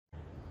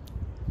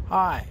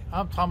Hi,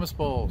 I'm Thomas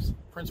Bowles,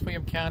 Prince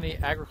William County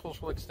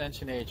Agricultural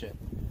Extension Agent.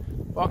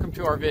 Welcome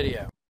to our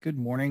video. Good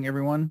morning,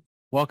 everyone.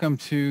 Welcome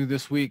to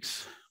this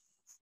week's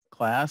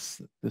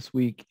class. This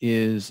week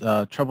is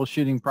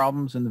troubleshooting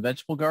problems in the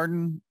vegetable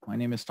garden. My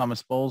name is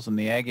Thomas Bowles. I'm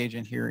the Ag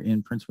Agent here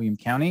in Prince William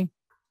County.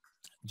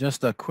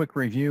 Just a quick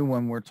review.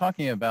 When we're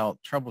talking about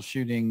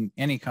troubleshooting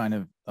any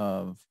kind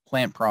of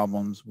plant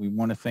problems, we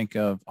want to think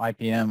of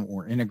IPM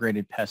or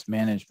integrated pest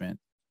management.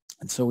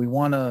 And so we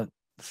want to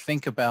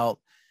think about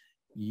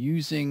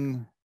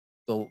using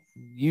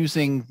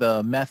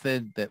the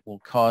method that will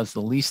cause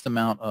the least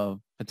amount of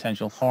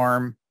potential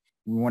harm.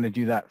 We want to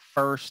do that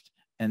first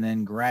and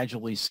then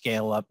gradually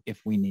scale up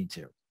if we need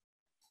to.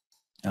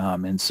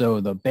 And so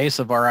the base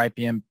of our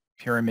IPM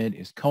pyramid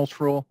is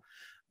cultural.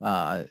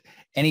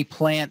 Any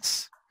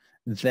plants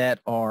that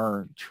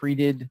are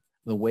treated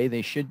the way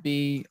they should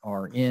be,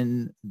 are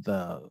in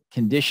the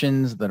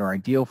conditions that are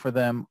ideal for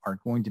them, are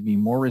going to be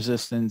more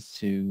resistant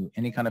to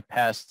any kind of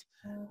pest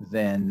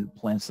than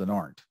plants that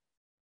aren't.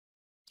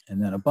 And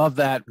then above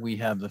that, we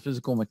have the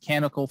physical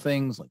mechanical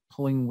things like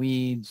pulling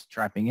weeds,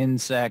 trapping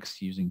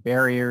insects, using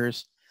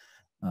barriers.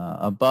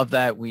 Above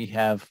that, we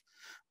have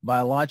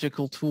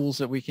biological tools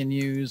that we can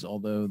use,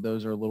 although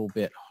those are a little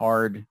bit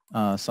hard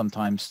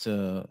sometimes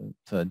to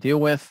deal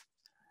with.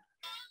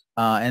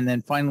 And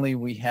then finally,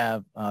 we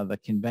have the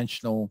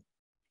conventional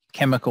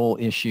chemical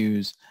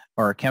issues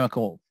or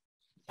chemical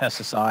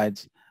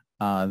pesticides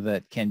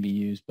that can be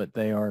used, but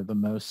they are the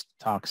most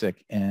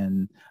toxic,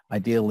 and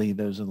ideally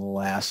those are the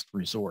last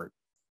resort.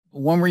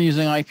 When we're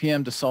using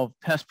IPM to solve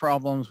pest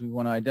problems, we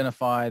want to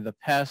identify the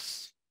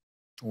pests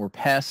or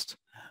pest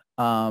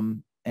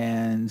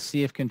and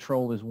see if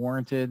control is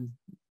warranted,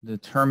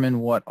 determine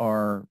what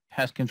our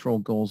pest control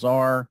goals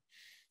are,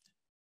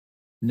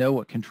 know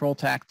what control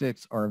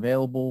tactics are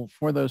available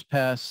for those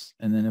pests,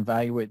 and then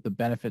evaluate the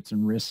benefits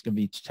and risks of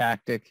each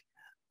tactic.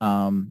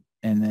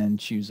 And then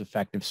choose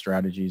effective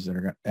strategies that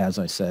are, as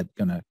I said,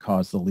 going to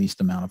cause the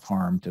least amount of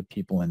harm to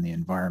people in the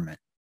environment.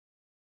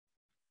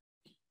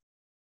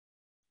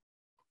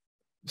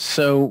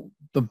 So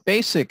the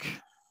basic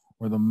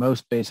or the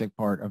most basic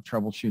part of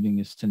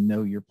troubleshooting is to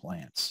know your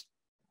plants.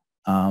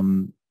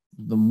 The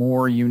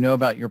more you know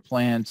about your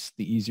plants,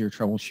 the easier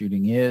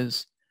troubleshooting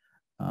is.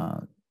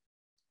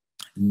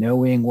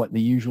 Knowing what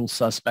the usual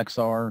suspects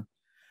are,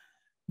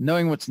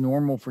 knowing what's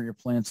normal for your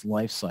plant's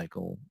life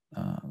cycle.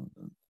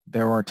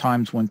 There are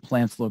times when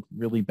plants look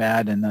really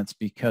bad, and that's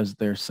because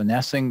they're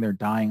senescing, they're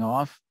dying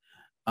off,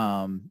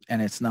 and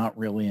it's not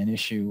really an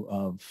issue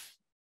of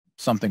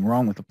something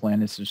wrong with the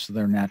plant, it's just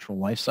their natural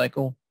life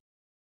cycle.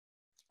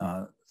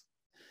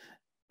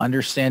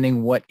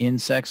 Understanding what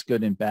insects,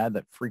 good and bad,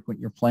 that frequent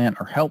your plant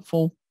are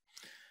helpful.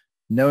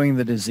 Knowing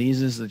the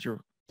diseases that your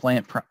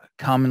plant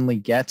commonly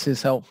gets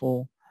is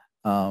helpful.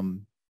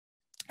 And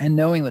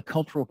knowing the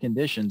cultural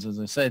conditions, as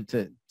I said,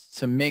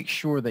 to make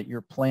sure that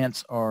your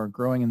plants are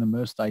growing in the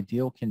most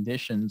ideal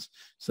conditions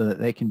so that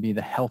they can be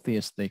the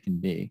healthiest they can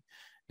be.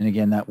 And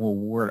again, that will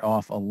ward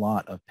off a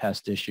lot of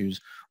pest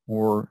issues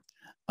or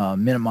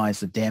minimize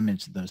the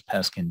damage that those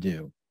pests can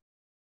do.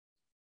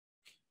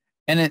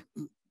 And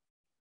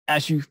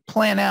as you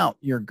plan out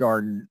your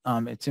garden,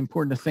 it's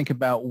important to think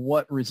about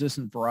what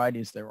resistant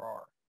varieties there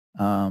are.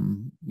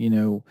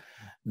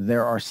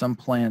 There are some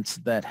plants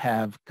that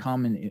have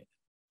common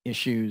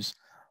issues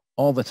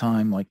all the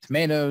time, like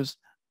tomatoes.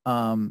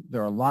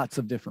 There are lots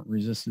of different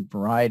resistant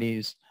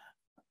varieties.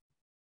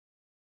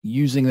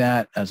 Using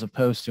that as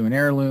opposed to an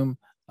heirloom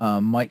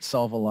might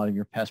solve a lot of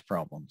your pest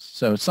problems.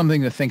 So it's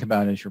something to think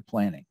about as you're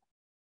planning.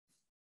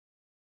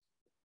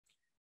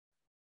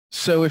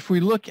 So if we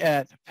look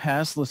at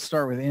pests, let's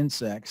start with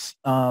insects.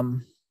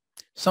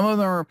 Some of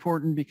them are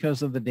important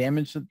because of the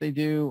damage that they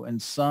do,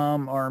 and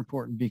some are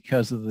important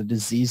because of the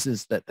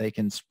diseases that they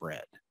can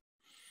spread.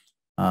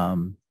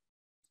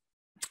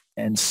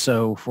 And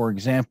so, for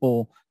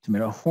example,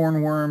 tomato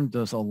hornworm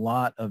does a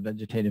lot of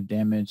vegetative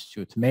damage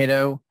to a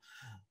tomato.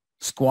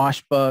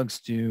 Squash bugs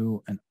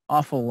do an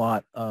awful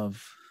lot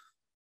of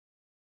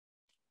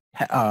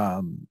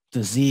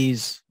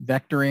disease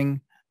vectoring.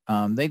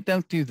 They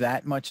don't do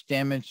that much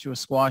damage to a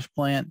squash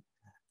plant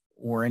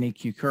or any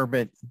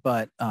cucurbit,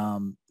 but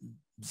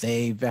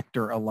they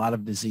vector a lot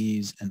of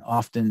disease, and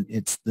often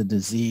it's the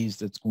disease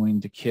that's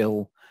going to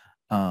kill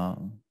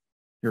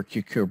your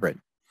cucurbit.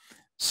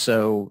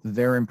 So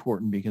they're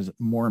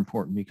more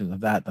important because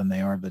of that than they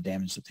are the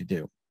damage that they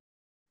do.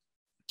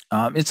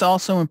 It's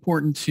also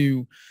important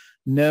to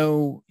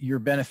know your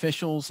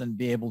beneficials and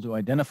be able to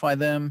identify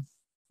them,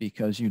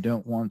 because you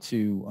don't want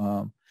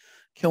to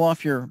kill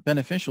off your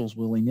beneficials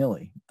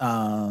willy-nilly.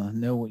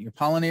 Know what your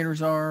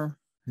pollinators are,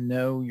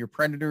 know your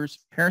predators.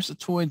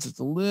 Parasitoids, it's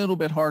a little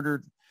bit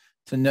harder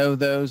to know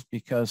those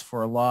because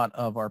for a lot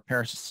of our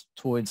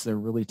parasitoids, they're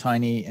really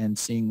tiny and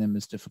seeing them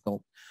is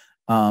difficult.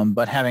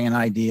 But having an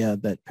idea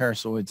that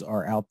parasitoids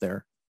are out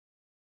there.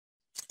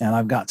 And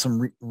I've got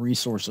some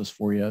resources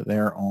for you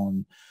there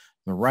on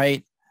the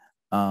right.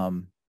 A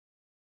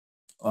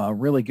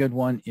really good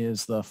one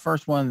is the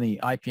first one, the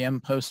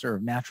IPM poster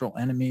of natural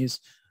enemies.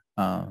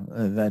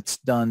 That's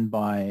done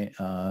by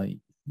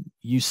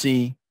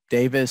UC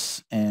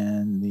Davis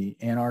and the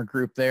ANR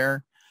group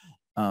there.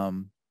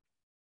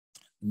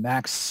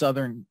 Max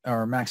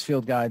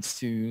Field Guides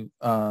to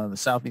the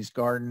Southeast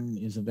Garden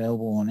is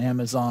available on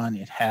Amazon.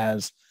 It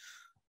has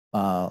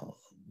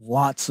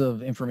lots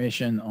of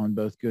information on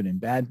both good and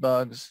bad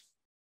bugs.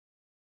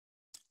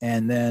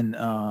 And then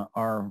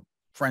our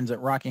friends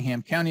at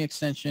Rockingham County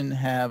Extension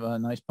have a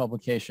nice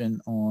publication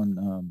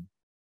on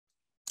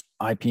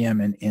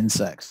IPM and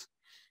insects.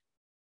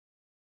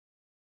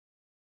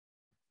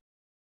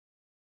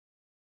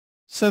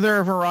 So there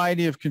are a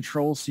variety of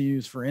controls to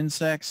use for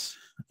insects.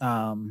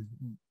 The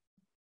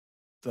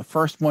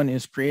first one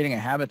is creating a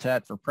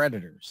habitat for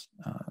predators.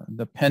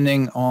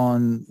 Depending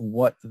on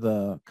what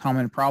the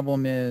common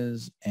problem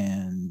is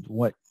and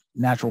what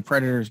natural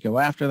predators go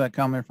after that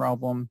common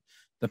problem,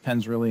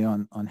 depends really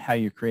on how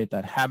you create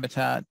that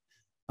habitat.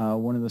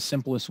 One of the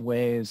simplest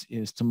ways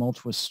is to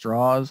mulch with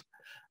straw.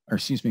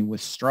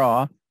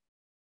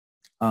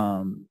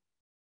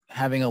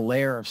 Having a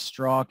layer of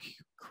straw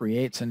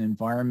creates an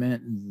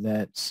environment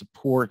that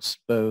supports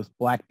both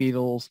black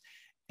beetles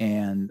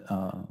and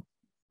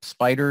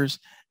spiders,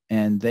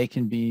 and they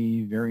can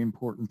be very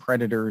important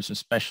predators,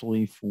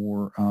 especially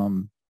for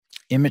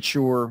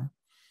immature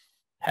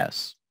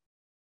pests.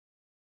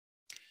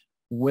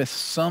 With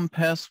some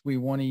pests, we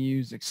want to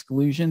use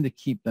exclusion to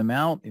keep them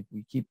out. If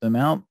we keep them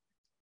out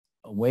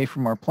away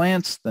from our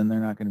plants, then they're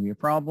not going to be a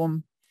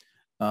problem.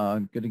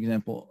 A good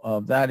example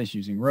of that is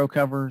using row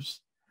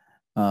covers.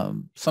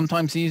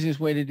 Sometimes the easiest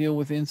way to deal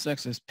with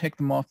insects is pick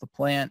them off the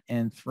plant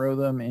and throw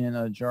them in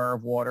a jar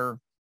of water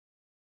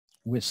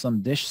with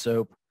some dish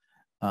soap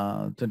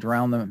to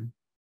drown them.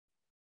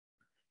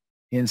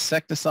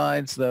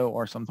 Insecticides, though,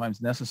 are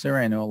sometimes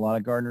necessary. I know a lot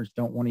of gardeners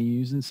don't want to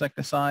use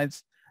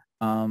insecticides.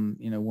 One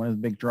of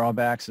the big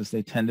drawbacks is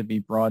they tend to be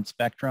broad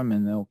spectrum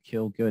and they'll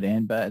kill good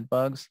and bad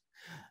bugs.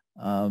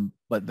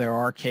 But there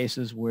are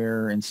cases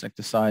where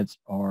insecticides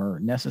are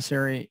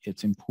necessary.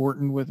 It's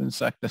important with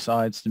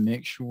insecticides to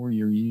make sure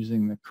you're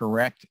using the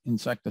correct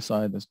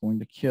insecticide that's going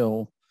to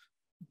kill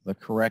the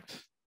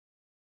correct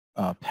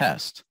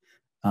pest.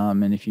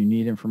 And if you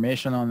need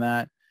information on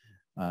that,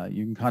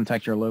 you can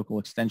contact your local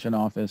extension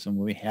office and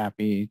we'll be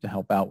happy to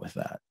help out with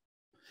that.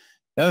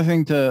 The other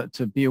thing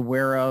to be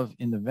aware of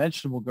in the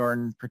vegetable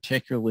garden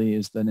particularly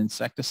is that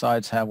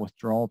insecticides have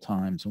withdrawal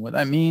times. And what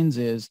that means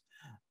is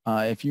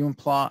if you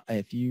apply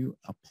a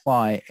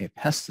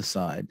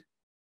pesticide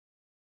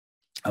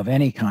of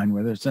any kind,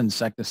 whether it's an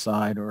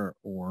insecticide or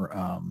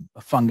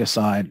a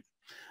fungicide,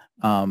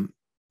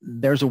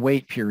 there's a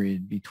wait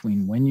period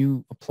between when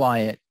you apply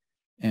it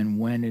and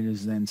when it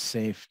is then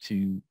safe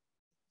to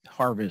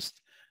harvest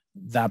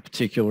that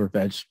particular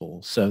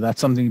vegetable. So that's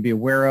something to be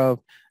aware of.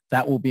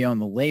 That will be on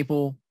the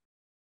label.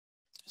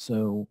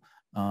 So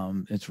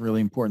it's really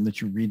important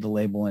that you read the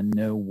label and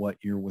know what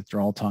your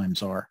withdrawal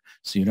times are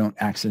so you don't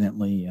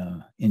accidentally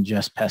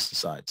ingest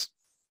pesticides.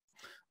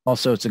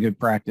 Also, it's a good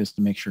practice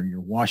to make sure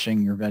you're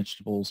washing your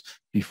vegetables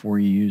before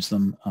you use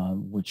them,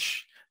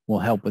 which will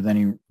help with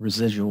any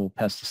residual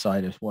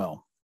pesticide as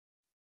well.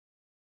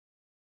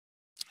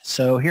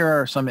 So here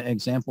are some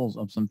examples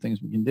of some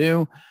things we can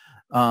do.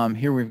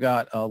 Here we've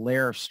got a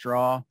layer of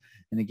straw.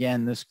 And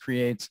again, this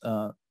creates,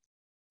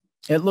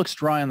 it looks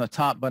dry on the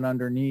top, but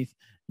underneath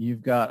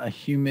you've got a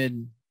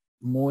humid,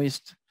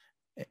 moist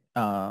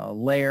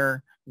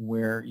layer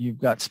where you've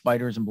got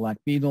spiders and black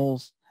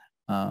beetles.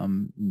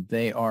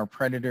 They are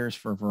predators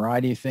for a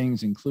variety of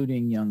things,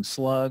 including young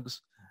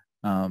slugs.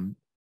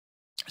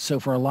 So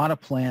for a lot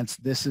of plants,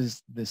 this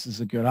is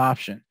a good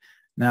option.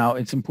 Now,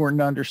 it's important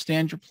to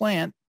understand your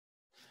plant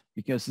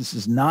because this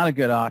is not a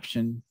good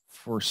option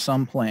for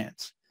some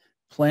plants.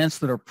 Plants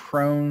that are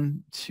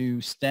prone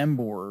to stem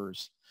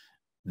borers,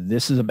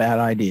 this is a bad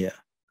idea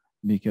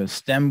because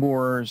stem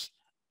borers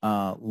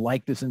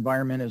like this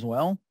environment as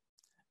well.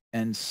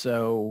 And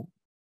so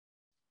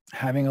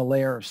having a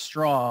layer of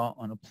straw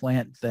on a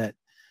plant that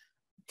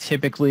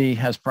typically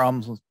has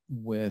problems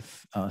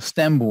with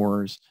stem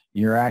borers,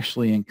 you're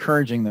actually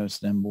encouraging those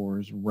stem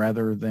borers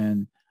rather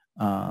than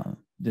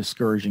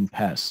discouraging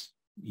pests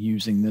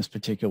using this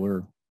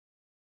particular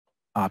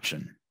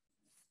option.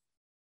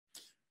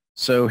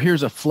 So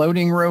here's a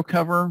floating row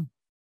cover.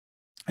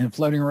 And a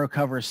floating row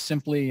cover is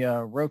simply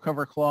a row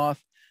cover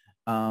cloth.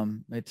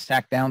 It's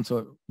tacked down so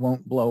it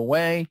won't blow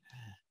away.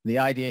 The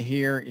idea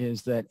here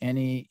is that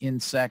any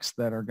insects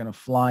that are going to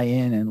fly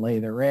in and lay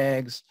their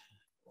eggs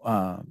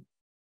aren't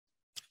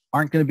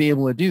going to be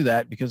able to do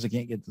that because they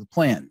can't get to the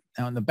plant.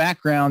 Now in the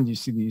background, you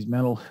see these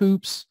metal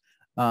hoops.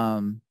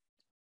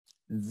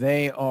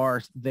 They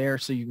are there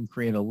so you can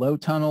create a low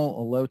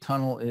tunnel. A low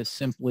tunnel is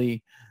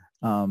simply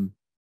a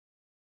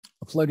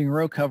floating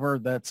row cover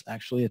that's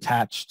actually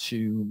attached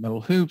to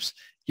metal hoops.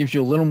 Gives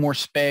you a little more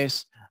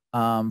space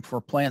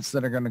for plants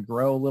that are going to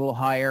grow a little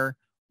higher,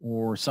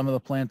 or some of the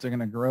plants are going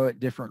to grow at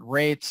different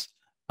rates.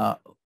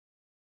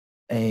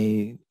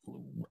 a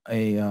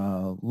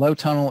low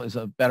tunnel is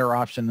a better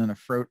option than a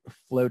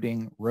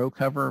floating row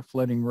cover.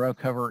 Floating row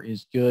cover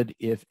is good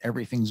if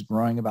everything's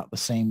growing about the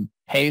same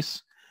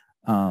pace,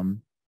 so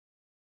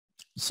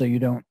you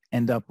don't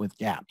end up with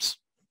gaps.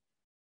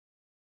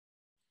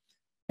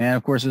 And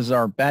of course, this is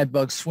our bad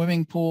bug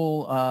swimming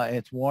pool.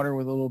 It's water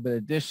with a little bit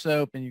of dish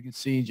soap, and you can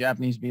see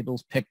Japanese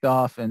beetles picked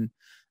off and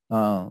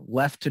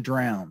left to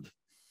drown.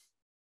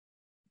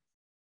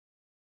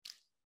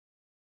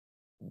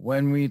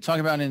 When we talk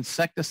about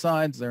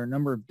insecticides, there are a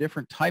number of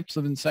different types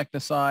of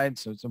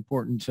insecticides, so it's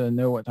important to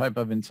know what type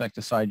of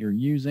insecticide you're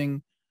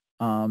using,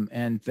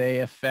 and they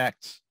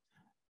affect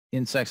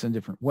insects in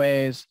different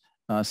ways.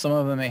 Some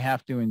of them they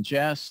have to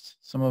ingest.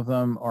 Some of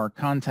them are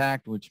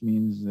contact, which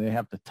means they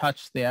have to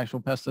touch the actual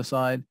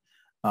pesticide.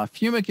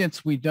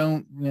 Fumigates, we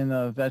don't, in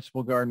a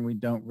vegetable garden, we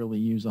don't really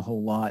use a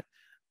whole lot.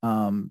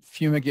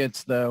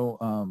 Fumigates,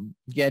 though,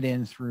 get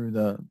in through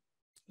the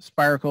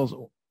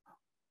spiracles,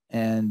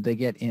 and they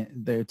get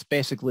in, it's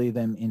basically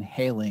them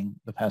inhaling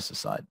the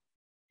pesticide.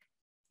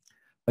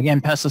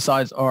 Again,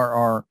 pesticides are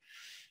our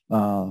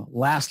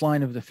last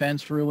line of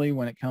defense, really,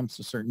 when it comes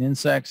to certain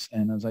insects.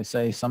 And as I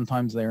say,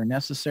 sometimes they are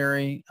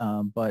necessary,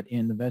 but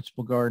in the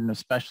vegetable garden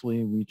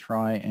especially, we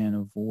try and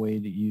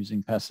avoid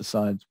using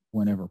pesticides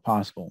whenever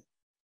possible.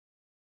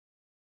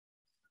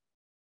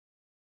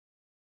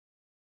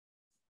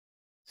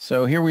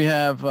 So here we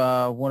have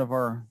one of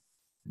our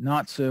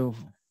not so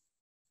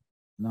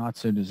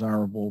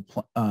desirable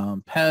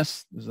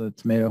pests. This is a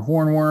tomato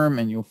hornworm,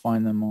 and you'll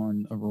find them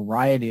on a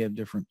variety of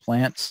different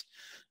plants.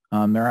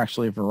 There are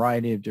actually a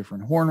variety of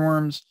different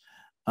hornworms.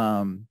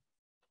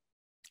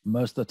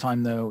 Most of the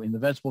time, though, in the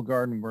vegetable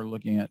garden, we're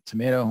looking at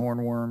tomato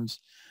hornworms.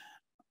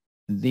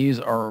 These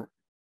are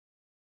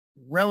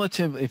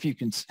relatively, if you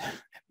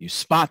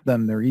spot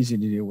them, they're easy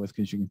to deal with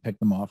because you can pick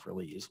them off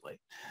really easily.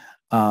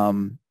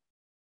 One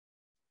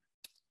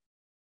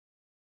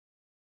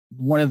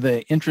of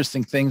the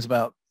interesting things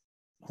about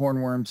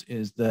hornworms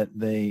is that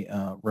they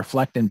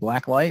reflect in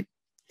black light.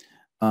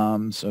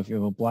 So if you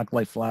have a black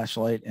light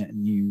flashlight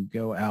and you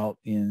go out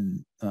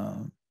in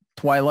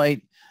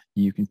twilight,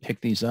 you can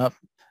pick these up.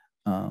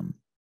 A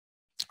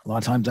lot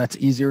of times that's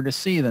easier to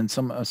see than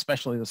some,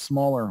 especially the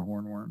smaller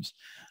hornworms.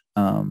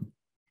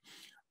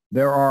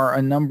 There are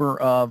a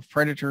number of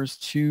predators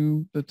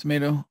to the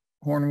tomato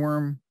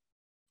hornworm.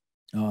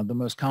 The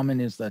most common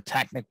is the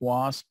tactic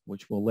wasp,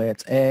 which will lay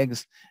its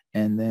eggs,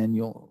 and then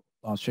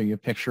I'll show you a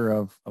picture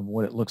of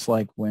what it looks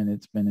like when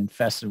it's been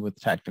infested with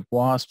tactic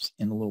wasps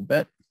in a little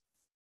bit.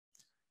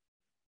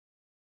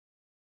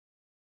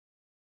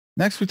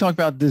 Next, we talk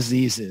about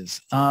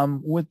diseases.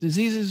 With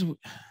disease,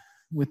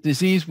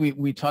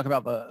 we talk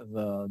about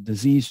the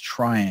disease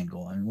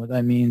triangle. And what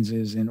that means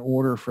is in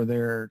order for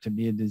there to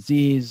be a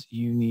disease,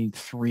 you need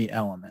three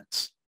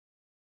elements.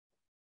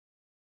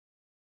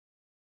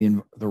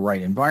 In the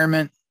right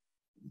environment,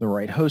 the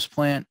right host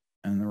plant,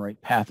 and the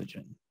right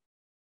pathogen.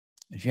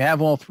 If you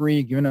have all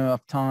three, given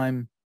enough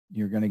time,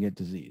 you're going to get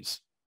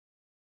disease.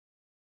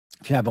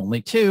 If you have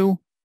only two,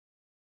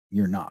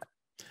 you're not.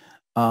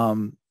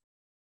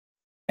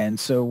 And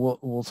so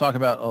we'll talk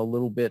about a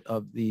little bit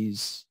of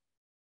these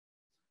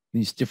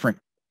different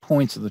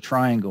points of the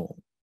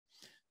triangle.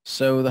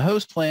 So the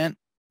host plant,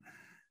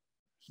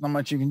 there's not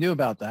much you can do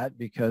about that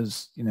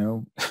because, you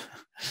know,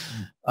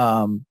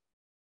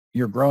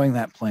 you're growing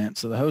that plant.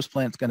 So the host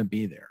plant's going to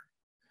be there.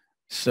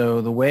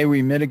 So the way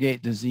we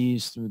mitigate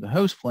disease through the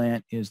host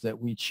plant is that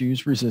we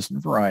choose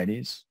resistant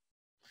varieties.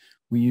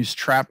 We use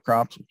trap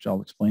crops, which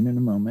I'll explain in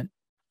a moment.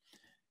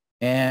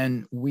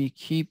 And we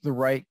keep the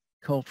right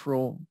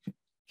cultural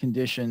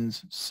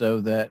conditions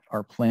so that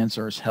our plants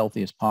are as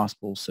healthy as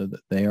possible so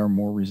that they are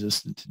more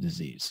resistant to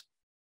disease.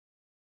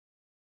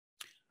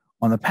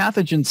 On the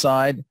pathogen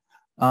side,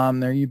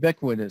 they're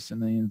ubiquitous in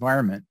the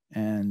environment,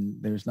 and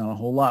there's not a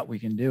whole lot we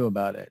can do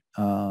about it.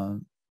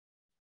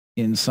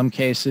 In some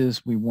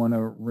cases, we want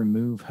to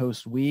remove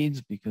host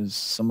weeds because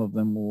some of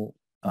them will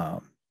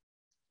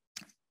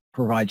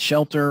provide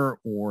shelter,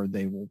 or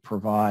they will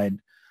provide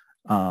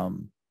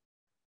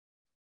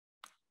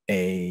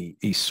a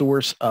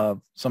source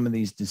of some of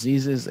these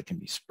diseases that can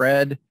be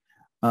spread.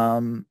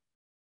 And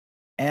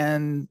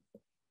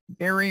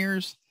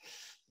barriers,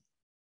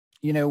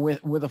 you know,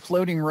 with a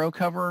floating row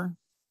cover,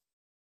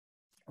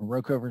 or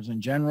row covers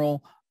in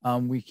general,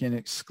 we can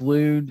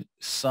exclude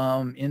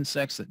some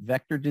insects that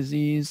vector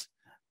disease.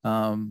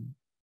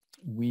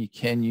 We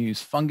can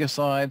use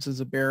fungicides as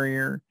a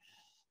barrier.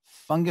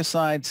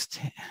 Fungicides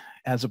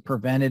as a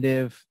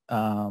preventative,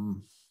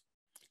 well,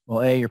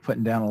 A, you're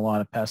putting down a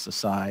lot of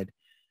pesticide,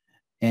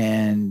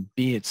 and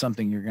B, it's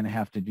something you're going to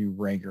have to do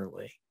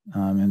regularly.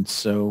 And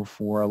so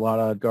for a lot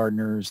of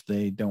gardeners,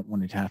 they don't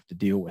want to have to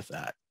deal with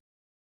that.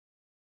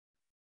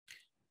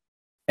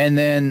 And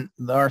then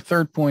our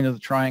third point of the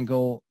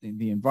triangle,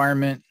 the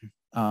environment,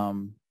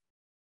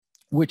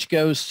 which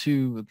goes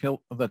to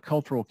the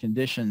cultural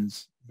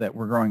conditions that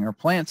we're growing our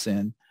plants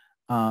in,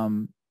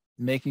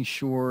 making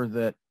sure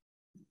that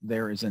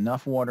there is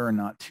enough water and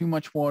not too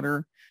much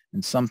water.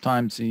 And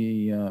sometimes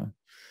the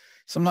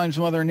Sometimes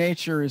Mother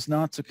Nature is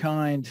not so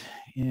kind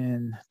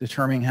in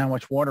determining how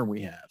much water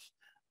we have.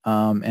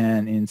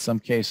 And in some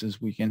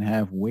cases, we can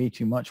have way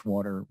too much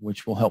water,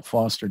 which will help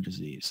foster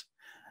disease.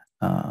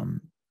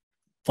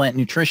 Plant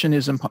nutrition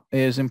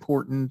is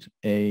important.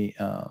 A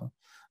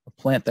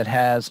plant that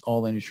has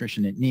all the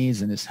nutrition it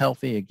needs and is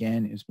healthy,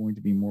 again, is going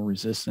to be more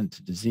resistant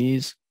to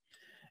disease.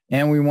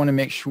 And we want to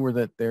make sure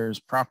that there's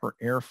proper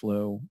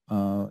airflow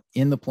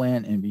in the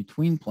plant and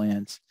between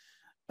plants,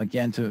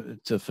 again,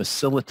 to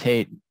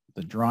facilitate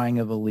the drying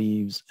of the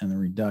leaves and the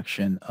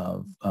reduction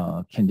of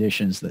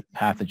conditions that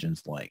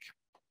pathogens like.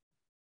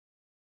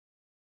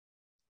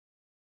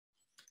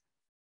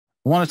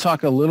 I want to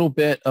talk a little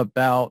bit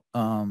about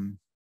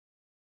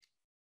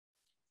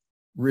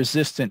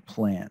resistant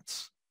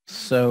plants.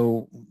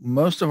 So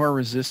most of our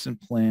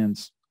resistant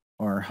plants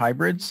are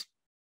hybrids.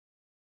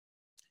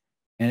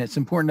 And it's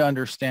important to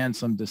understand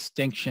some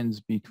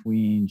distinctions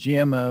between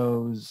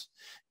GMOs,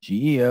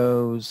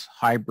 GEOs,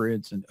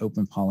 hybrids, and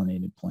open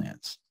pollinated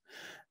plants.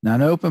 Now,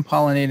 an open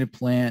pollinated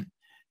plant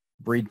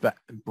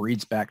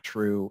breeds back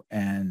true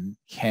and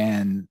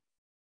can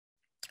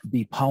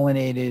be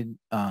pollinated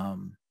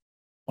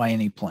by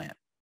any plant,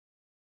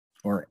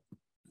 or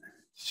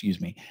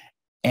excuse me,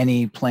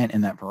 any plant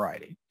in that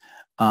variety.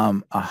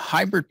 A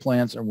hybrid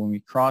plants are when we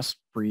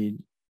crossbreed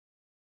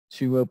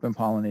two open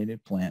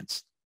pollinated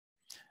plants.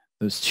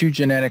 Those two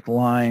genetic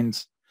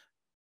lines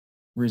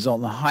result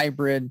in a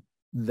hybrid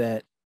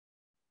that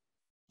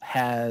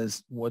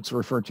has what's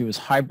referred to as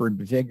hybrid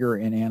vigor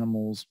in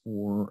animals,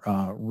 or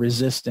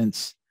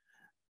resistance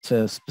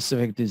to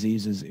specific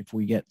diseases if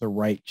we get the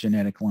right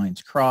genetic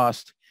lines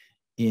crossed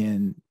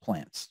in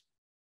plants.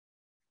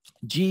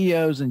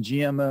 GEOs and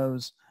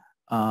GMOs,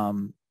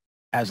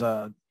 as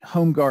a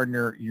home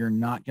gardener, you're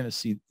not going to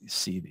see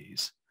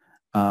these.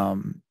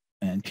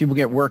 And people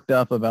get worked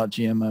up about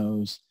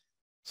GMOs.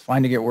 It's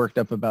fine to get worked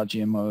up about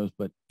GMOs,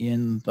 but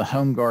in the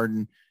home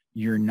garden,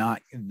 you're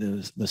not,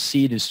 the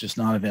seed is just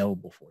not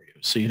available for you.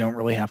 So you don't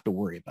really have to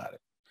worry about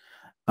it.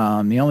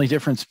 The only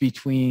difference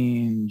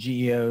between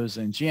GEOs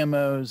and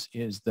GMOs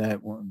is that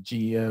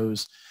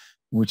GEOs,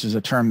 which is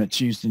a term that's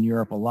used in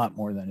Europe a lot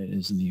more than it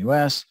is in the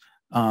US,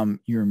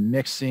 you're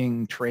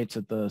mixing traits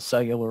at the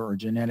cellular or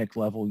genetic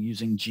level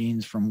using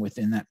genes from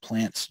within that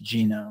plant's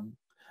genome.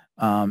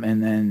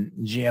 And then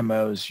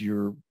GMOs,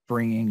 you're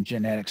bringing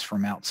genetics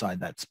from outside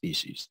that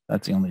species.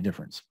 That's the only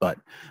difference. But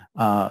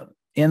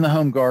in the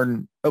home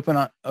garden, open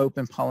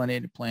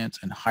pollinated plants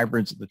and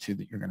hybrids are the two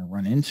that you're going to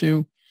run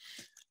into.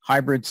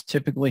 Hybrids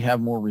typically have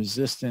more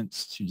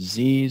resistance to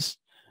disease.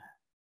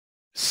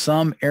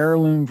 Some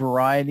heirloom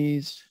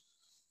varieties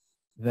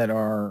that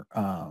are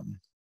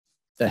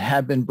that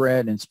have been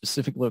bred in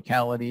specific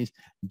localities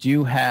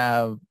do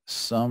have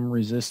some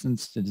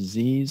resistance to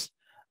disease,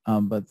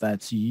 but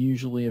that's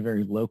usually a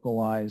very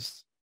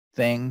localized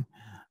thing.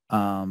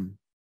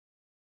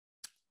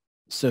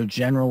 So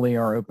generally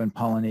our open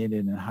pollinated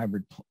and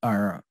hybrid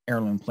our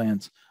heirloom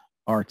plants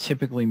are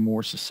typically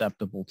more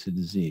susceptible to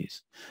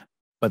disease,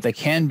 but they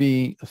can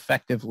be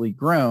effectively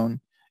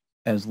grown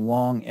as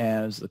long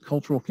as the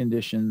cultural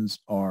conditions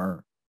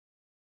are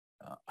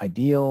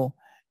ideal,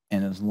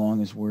 and as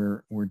long as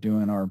we're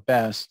doing our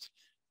best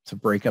to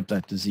break up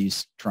that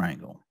disease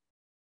triangle.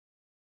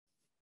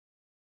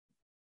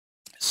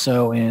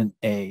 So in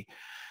a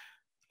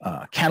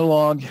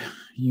catalog,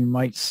 you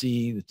might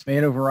see the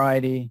tomato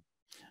variety.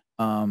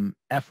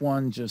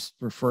 F1 just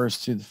refers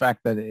to the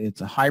fact that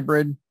it's a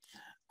hybrid.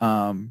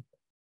 And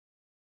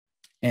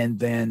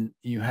then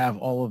you have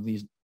all of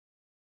these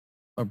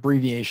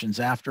abbreviations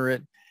after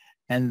it.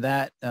 And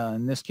that,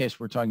 in this case,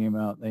 we're talking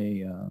about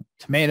a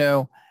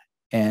tomato,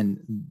 and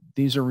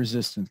these are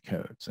resistant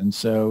codes. And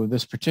so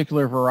this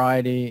particular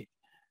variety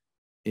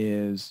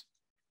is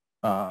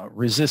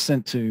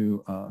resistant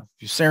to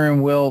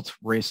Fusarium wilt,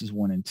 races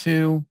 1 and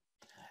 2.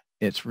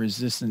 It's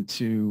resistant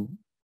to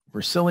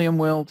Brasilium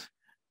wilt,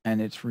 and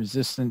it's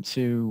resistant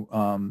to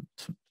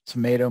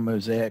tomato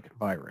mosaic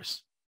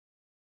virus.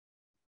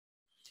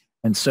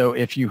 And so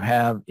if you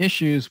have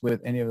issues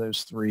with any of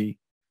those three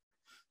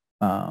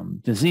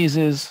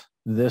diseases,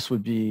 this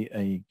would be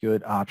a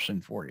good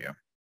option for you.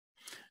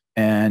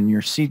 And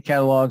your seed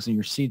catalogs and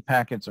your seed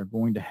packets are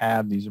going to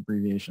have these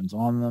abbreviations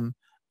on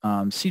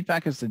them. Seed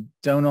packets that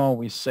don't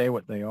always say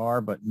what they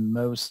are, but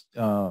most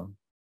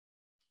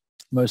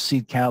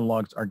seed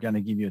catalogs are going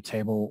to give you a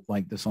table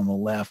like this on the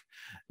left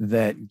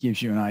that gives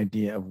you an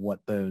idea of what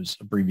those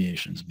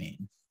abbreviations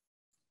mean.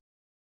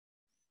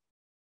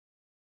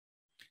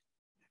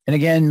 And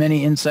again,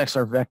 many insects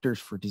are vectors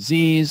for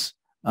disease.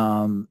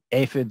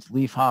 Aphids,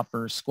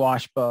 leafhoppers,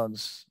 squash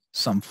bugs,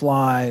 some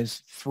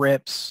flies,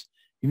 thrips,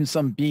 even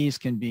some bees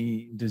can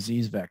be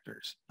disease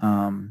vectors.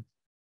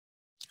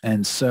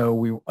 And so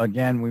we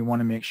want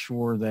to make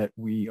sure that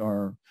we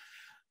are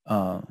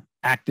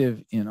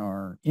active in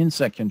our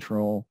insect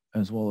control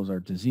as well as our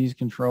disease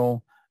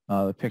control.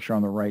 The picture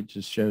on the right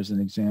just shows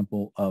an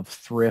example of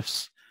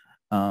thrifts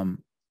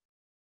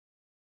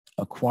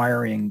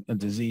acquiring a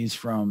disease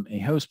from a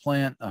host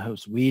plant, a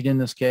host weed in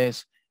this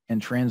case,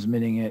 and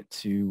transmitting it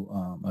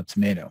to a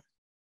tomato.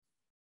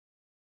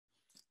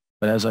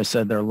 But as I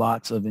said, there are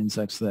lots of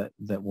insects that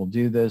will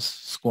do this.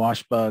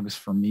 Squash bugs,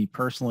 for me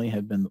personally,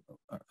 have been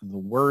the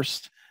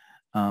worst.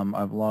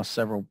 I've lost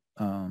several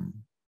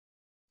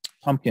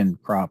pumpkin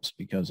crops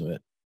because of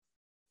it.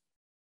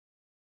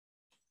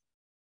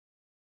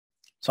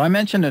 So I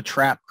mentioned a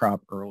trap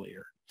crop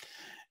earlier.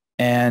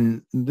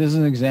 And this is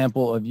an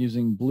example of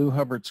using blue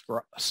Hubbard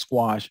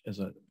squash as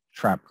a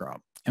trap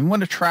crop. And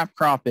what a trap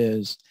crop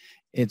is,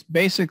 it's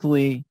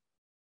basically,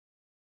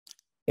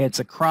 it's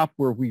a crop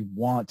where we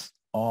want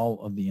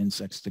all of the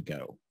insects to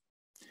go.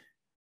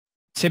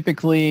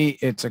 Typically,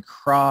 it's a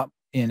crop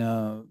in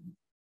a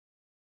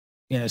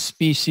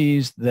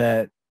species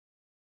that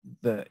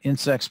the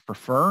insects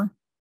prefer.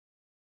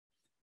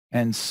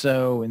 And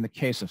so in the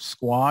case of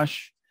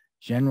squash,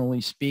 generally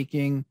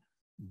speaking,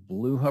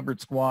 blue Hubbard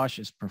squash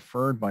is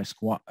preferred by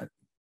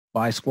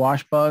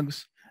squash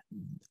bugs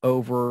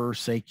over,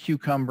 say,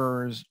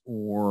 cucumbers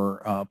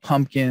or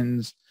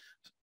pumpkins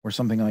or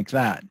something like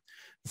that.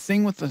 The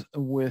thing with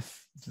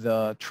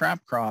the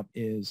trap crop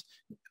is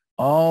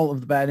all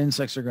of the bad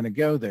insects are going to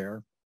go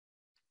there,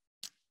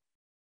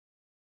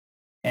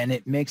 and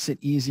it makes it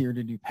easier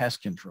to do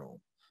pest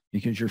control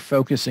because you're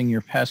focusing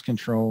your pest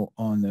control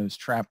on those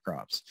trap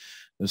crops.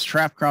 Those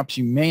trap crops,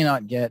 you may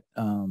not get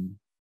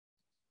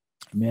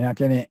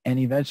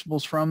any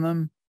vegetables from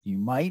them. You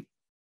might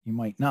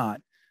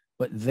not,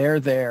 but they're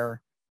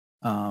there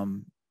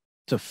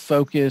to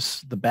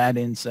focus the bad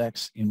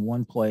insects in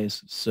one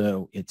place,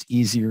 so it's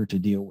easier to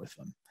deal with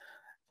them.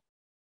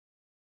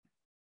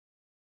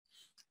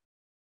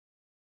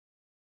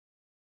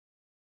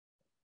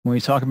 When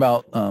we talk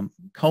about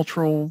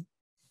cultural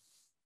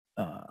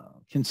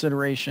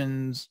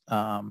considerations,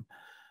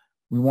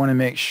 we want to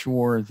make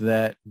sure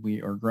that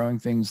we are growing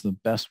things the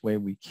best way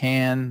we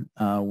can.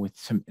 With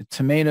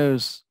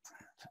tomatoes,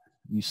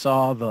 you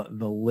saw the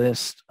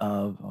list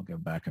of, I'll go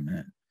back a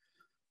minute.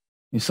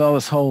 You saw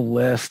this whole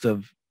list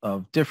of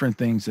different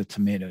things that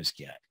tomatoes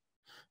get.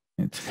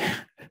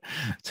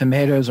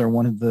 Tomatoes are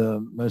one of the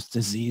most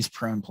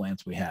disease-prone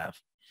plants we have,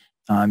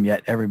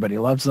 yet everybody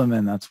loves them,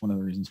 and that's one of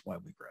the reasons why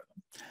we grow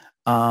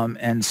them.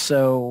 And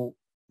so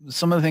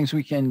some of the things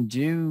we can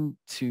do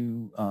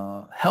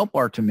to help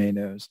our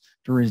tomatoes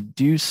to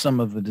reduce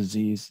some of the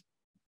disease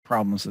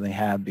problems that they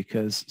have,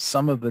 because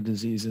some of the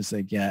diseases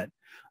they get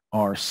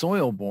are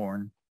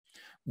soil-borne.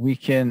 We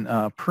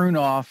can prune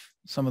off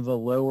some of the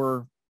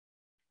lower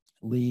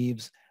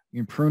leaves. We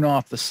can prune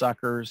off the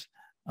suckers.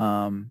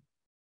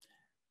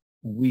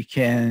 We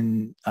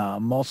can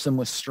mulch them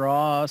with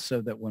straw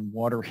so that when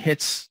water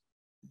hits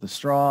the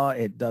straw,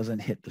 it doesn't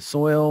hit the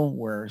soil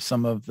where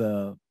some of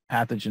the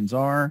pathogens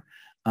are.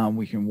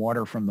 We can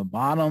water from the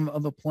bottom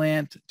of the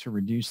plant to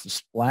reduce the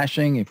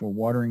splashing. If we're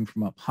watering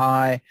from up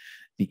high,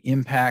 the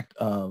impact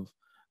of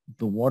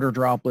the water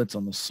droplets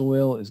on the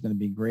soil is going to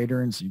be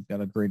greater, and so you've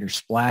got a greater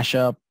splash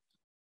up.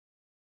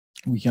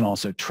 We can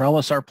also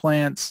trellis our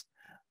plants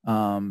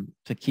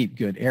to keep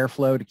good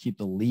airflow, to keep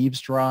the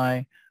leaves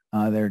dry.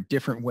 There are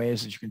different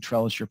ways that you can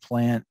trellis your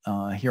plant.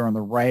 Here on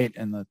the right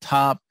and the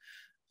top,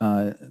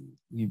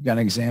 you've got an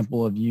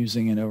example of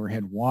using an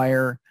overhead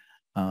wire.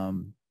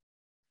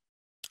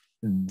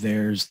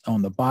 There's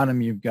on the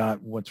bottom, you've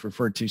got what's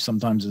referred to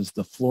sometimes as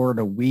the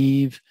Florida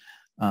weave.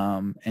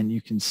 And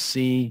you can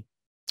see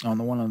on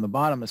the one on the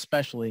bottom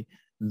especially,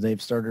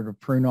 they've started to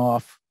prune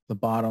off the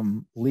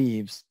bottom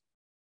leaves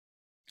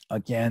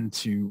again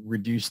to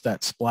reduce that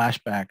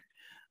splashback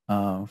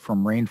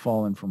from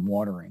rainfall and from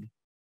watering.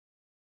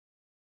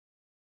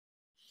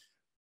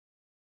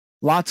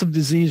 Lots of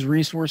disease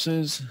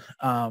resources.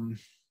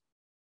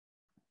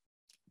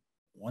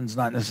 One's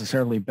not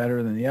necessarily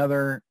better than the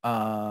other,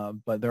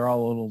 but they're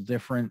all a little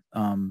different.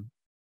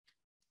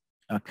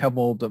 A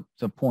couple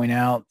to point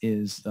out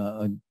is,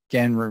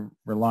 again, we're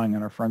relying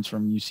on our friends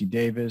from UC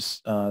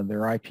Davis.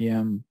 Their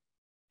IPM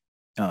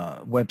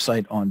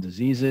website on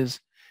diseases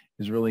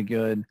is really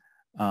good.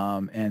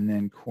 And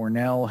then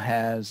Cornell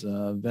has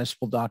a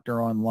Vegetable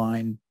Doctor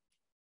Online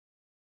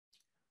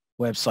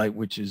website,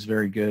 which is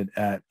very good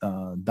at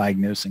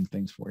diagnosing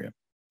things for you.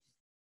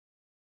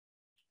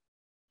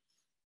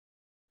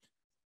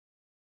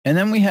 And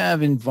then we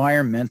have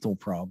environmental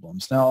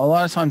problems. Now, a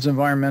lot of times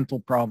environmental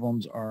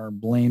problems are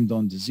blamed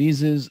on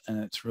diseases,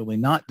 and it's really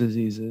not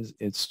diseases.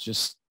 It's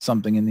just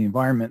something in the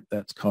environment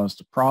that's caused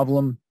a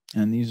problem.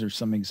 And these are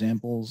some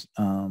examples.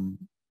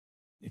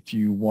 If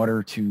you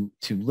water too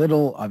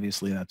little,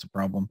 obviously that's a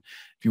problem.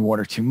 If you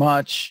water too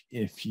much,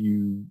 if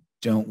you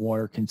don't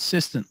water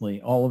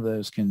consistently, all of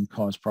those can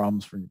cause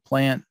problems for your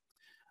plant.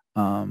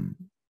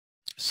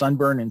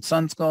 Sunburn and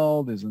sun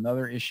scald is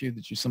another issue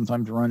that you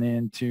sometimes run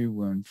into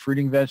when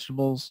fruiting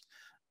vegetables.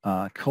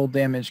 Cold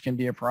damage can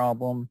be a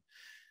problem.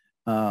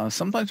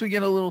 Sometimes we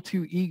get a little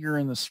too eager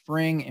in the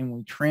spring and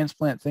we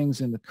transplant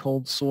things into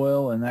cold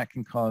soil, and that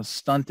can cause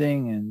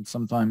stunting, and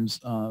sometimes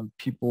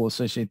people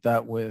associate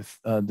that with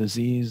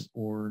disease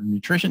or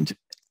nutrient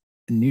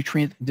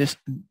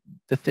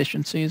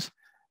deficiencies.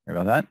 Sorry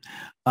about that.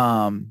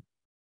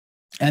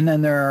 And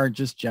then there are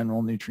just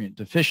general nutrient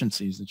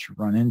deficiencies that you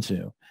run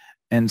into.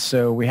 And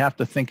so we have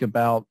to think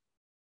about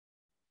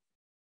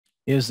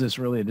is this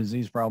really a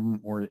disease problem,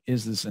 or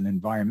is this an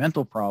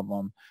environmental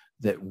problem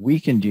that we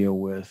can deal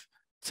with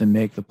to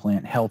make the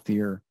plant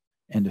healthier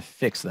and to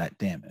fix that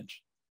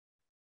damage?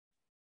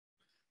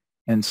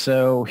 And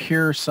so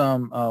here are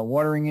some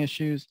watering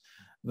issues.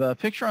 The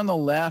picture on the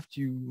left,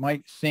 you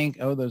might think,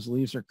 oh, those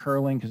leaves are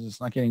curling because it's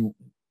not getting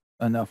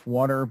enough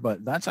water,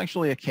 but that's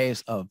actually a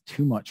case of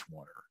too much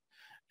water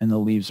and the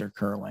leaves are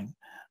curling.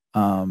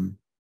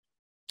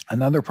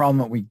 Another problem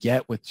that we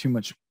get with too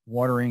much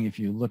watering, if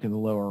you look at the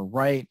lower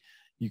right,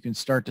 you can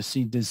start to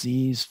see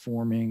disease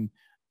forming.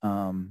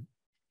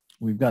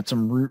 We've got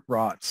some root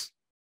rots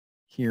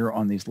here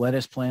on these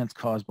lettuce plants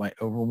caused by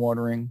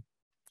overwatering.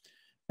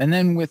 And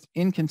then with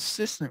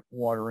inconsistent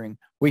watering,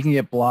 we can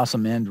get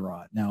blossom end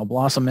rot. Now,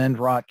 blossom end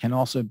rot can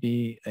also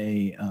be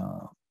a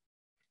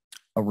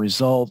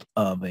result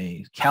of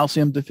a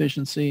calcium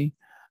deficiency,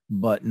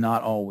 but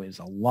not always.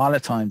 A lot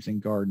of times in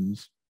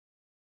gardens,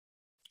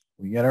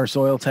 we get our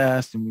soil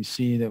test and we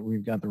see that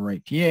we've got the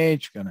right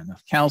pH, got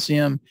enough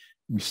calcium,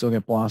 we still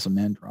get blossom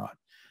end rot.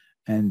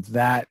 And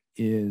that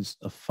is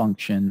a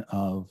function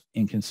of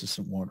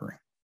inconsistent watering.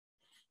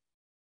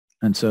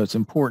 And so it's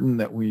important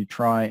that we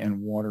try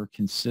and water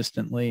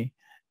consistently.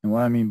 And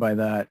what I mean by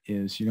that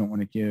is you don't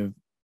want to give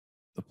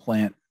the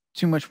plant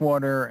too much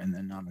water and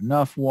then not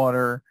enough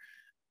water,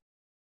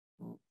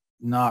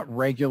 not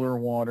regular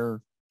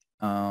water.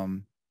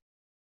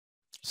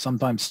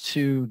 Sometimes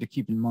too, to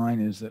keep in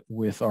mind is that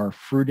with our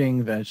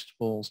fruiting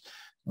vegetables,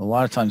 a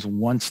lot of times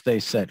once they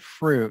set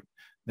fruit,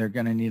 they're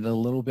going to need a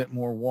little bit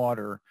more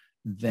water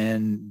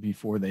than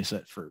before they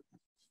set fruit.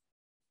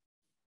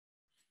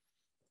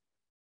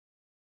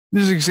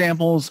 These are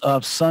examples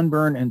of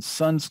sunburn and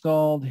sun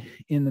scald.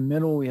 In the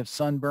middle, we have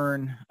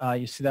sunburn.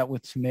 You see that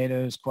with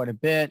tomatoes quite a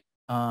bit.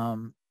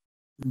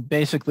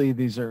 Basically,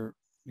 these are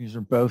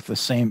both the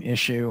same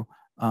issue.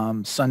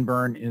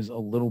 Sunburn is a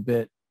little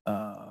bit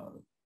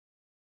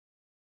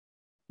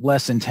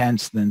less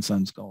intense than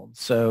sun scald.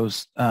 So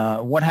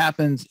what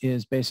happens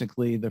is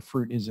basically the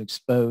fruit is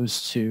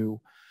exposed to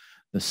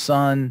the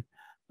sun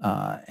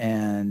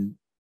and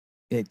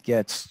it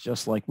gets,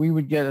 just like we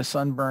would get a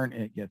sunburn,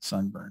 it gets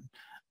sunburn.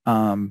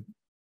 And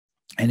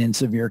in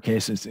severe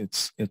cases,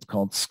 it's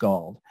called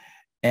scald.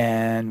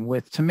 And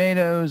with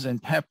tomatoes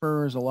and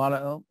peppers, a lot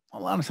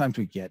of times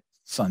we get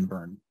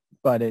sunburn,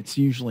 but it's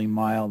usually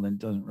mild and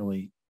doesn't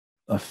really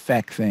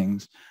affect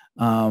things.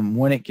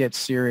 When it gets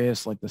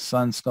serious, like the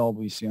sun scald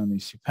we see on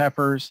these two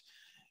peppers,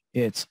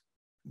 it's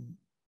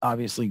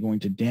obviously going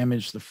to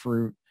damage the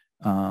fruit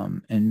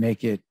and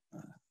make it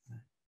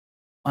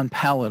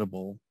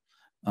unpalatable,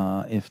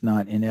 if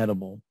not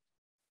inedible.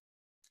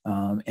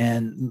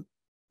 And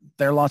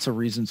there are lots of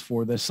reasons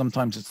for this.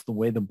 Sometimes it's the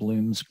way the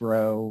blooms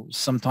grow.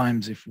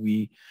 Sometimes if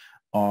we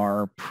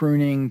are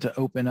pruning to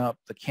open up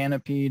the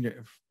canopy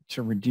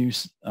to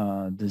reduce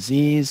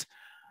disease,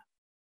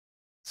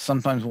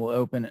 sometimes we'll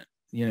open it,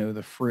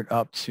 the fruit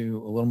up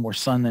to a little more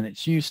sun than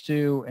it's used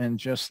to. And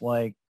just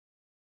like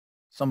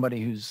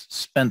somebody who's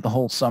spent the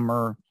whole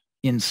summer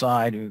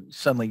inside who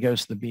suddenly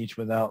goes to the beach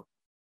without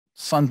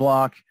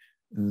sunblock,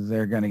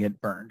 they're going to get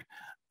burned.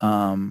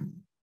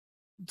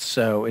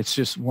 So it's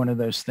just one of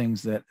those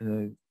things that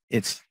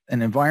it's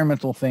an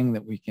environmental thing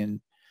that we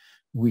can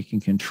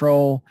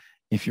control.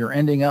 If you're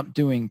ending up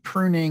doing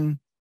pruning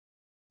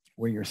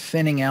where you're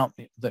thinning out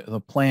the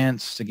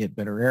plants to get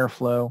better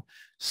airflow,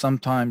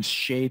 sometimes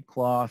shade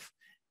cloth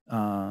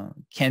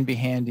can be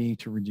handy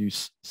to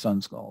reduce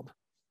sun scald.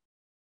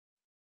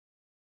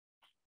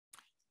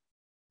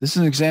 This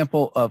is an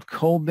example of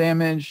cold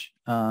damage.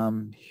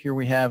 Here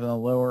we have in the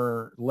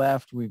lower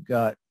left, we've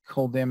got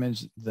cold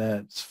damage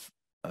that's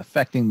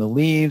affecting the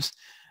leaves.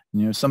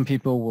 Some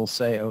people will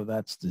say, oh,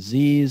 that's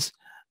disease,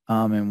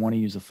 and want to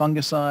use a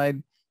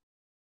fungicide.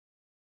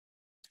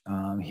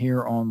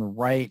 Here on the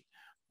right,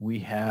 we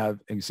have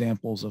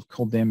examples of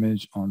cold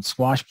damage on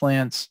squash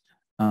plants.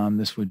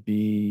 This would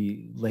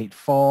be late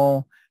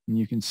fall, and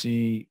you can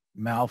see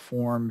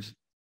malformed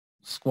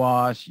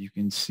squash. You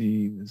can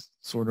see this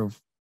sort of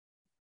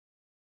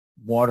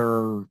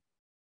water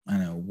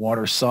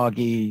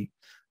soggy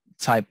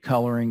type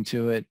coloring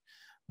to it.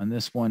 On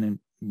this one,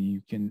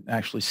 you can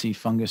actually see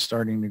fungus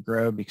starting to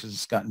grow because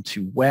it's gotten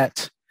too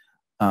wet.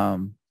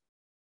 And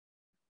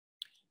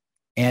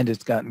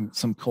it's gotten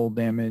some cold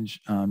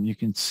damage. You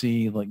can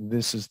see like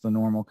this is the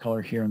normal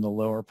color here in the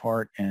lower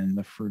part, and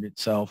the fruit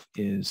itself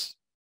is,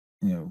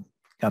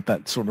 got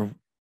that sort of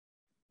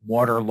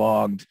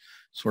waterlogged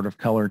sort of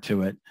color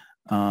to it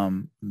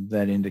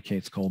that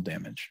indicates cold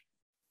damage.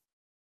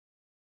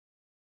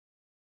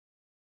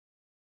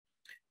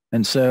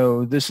 And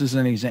so this is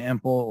an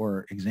example,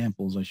 or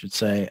examples, I should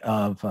say,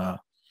 of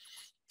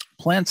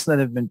plants that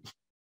have been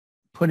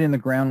put in the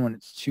ground when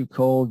it's too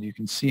cold. You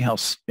can see how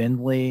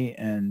spindly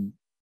and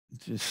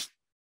just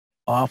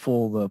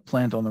awful the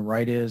plant on the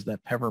right is.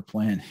 That pepper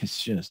plant is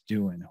just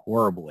doing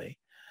horribly.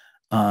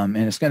 And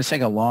it's going to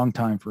take a long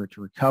time for it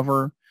to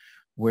recover.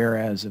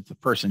 Whereas if the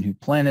person who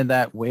planted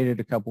that waited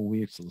a couple of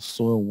weeks till the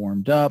soil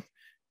warmed up,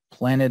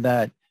 planted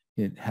that,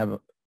 it'd have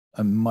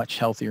a much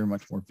healthier,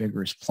 much more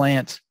vigorous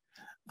plant.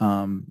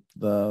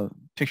 The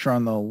picture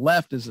on the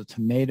left is a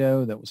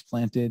tomato that was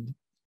planted,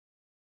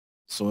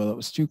 soil that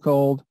was too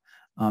cold.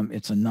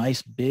 It's a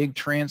nice big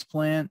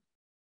transplant.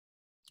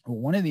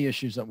 One of the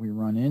issues that we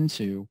run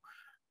into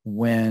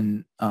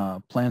when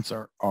plants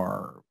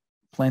are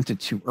planted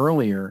too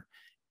earlier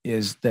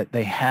is that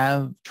they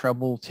have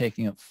trouble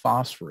taking up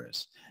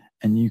phosphorus.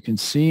 And you can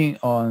see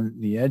on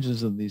the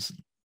edges of these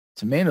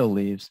tomato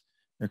leaves,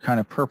 they're kind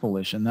of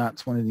purplish, and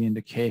that's one of the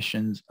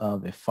indications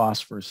of a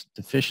phosphorus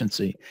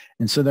deficiency.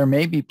 And so there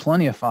may be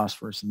plenty of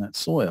phosphorus in that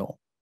soil,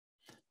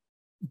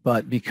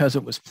 but because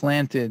it was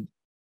planted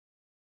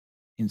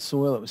in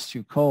soil that was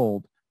too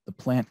cold, the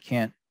plant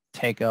can't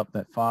take up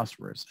that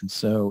phosphorus, and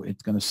so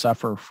it's going to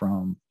suffer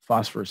from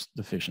phosphorus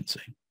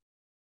deficiency.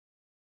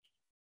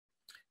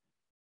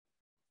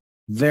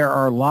 There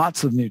are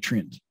lots of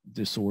nutrient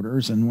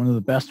disorders, and one of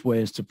the best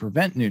ways to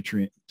prevent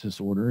nutrient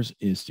disorders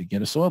is to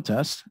get a soil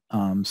test,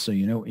 so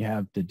you know what you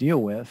have to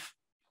deal with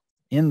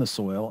in the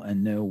soil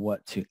and know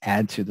what to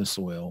add to the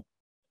soil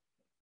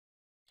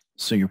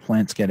so your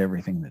plants get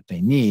everything that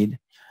they need.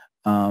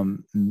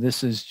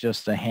 This is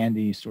just a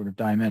handy sort of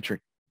diametric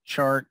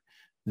chart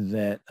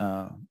that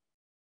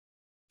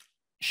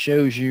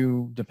shows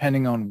you,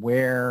 depending on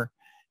where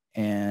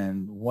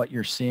and what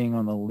you're seeing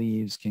on the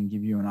leaves, can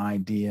give you an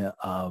idea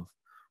of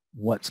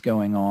what's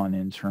going on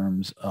in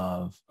terms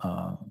of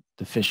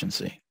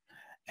deficiency.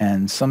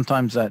 And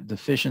sometimes that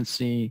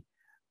deficiency,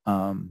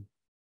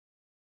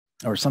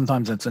 or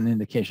sometimes that's an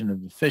indication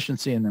of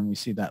deficiency, and then we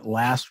see that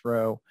last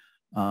row,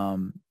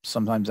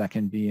 sometimes that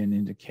can be an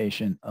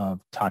indication of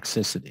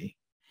toxicity.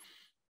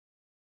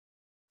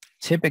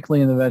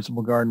 Typically in the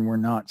vegetable garden, we're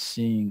not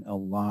seeing a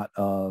lot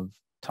of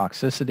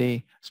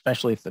toxicity,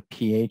 especially if the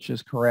pH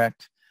is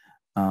correct,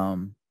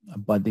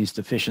 but these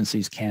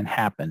deficiencies can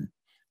happen.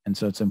 And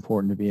so it's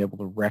important to be able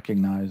to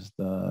recognize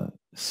the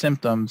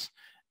symptoms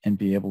and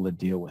be able to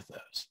deal with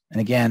those. And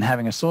again,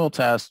 having a soil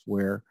test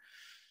where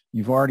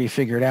you've already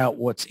figured out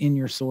what's in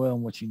your soil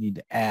and what you need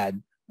to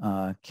add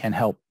can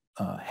help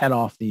head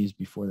off these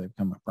before they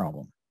become a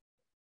problem.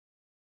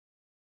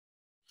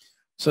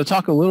 So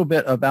talk a little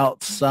bit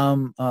about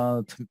some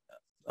of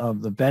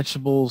the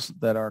vegetables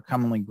that are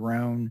commonly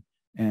grown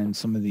and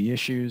some of the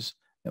issues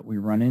that we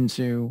run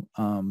into.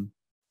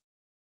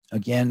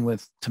 Again,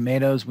 with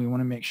tomatoes, we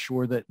want to make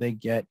sure that they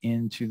get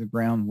into the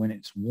ground when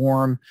it's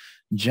warm.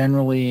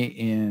 Generally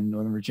in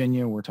Northern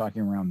Virginia, we're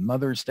talking around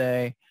Mother's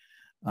Day.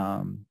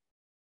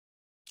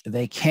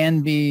 They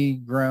can be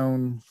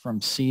grown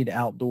from seed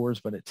outdoors,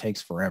 but it takes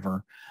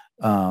forever.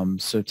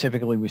 So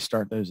typically we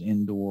start those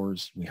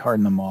indoors, we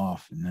harden them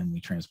off, and then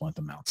we transplant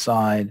them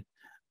outside.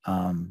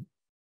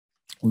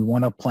 We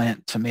want to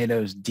plant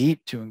tomatoes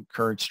deep to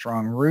encourage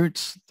strong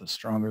roots. The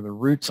stronger the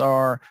roots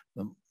are,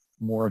 the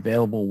more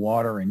available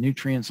water and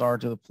nutrients are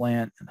to the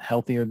plant, and the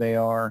healthier they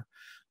are.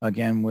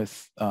 Again,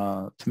 with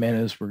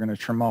tomatoes, we're going to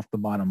trim off the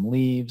bottom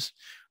leaves.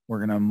 We're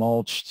going to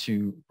mulch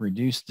to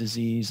reduce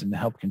disease and to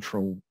help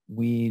control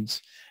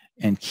weeds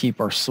and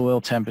keep our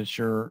soil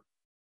temperature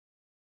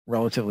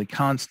relatively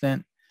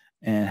constant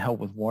and help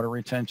with water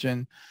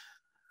retention.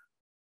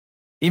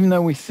 Even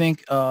though we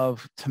think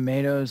of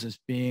tomatoes as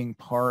being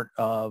part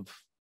of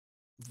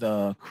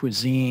the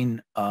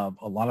cuisine of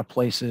a lot of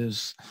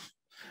places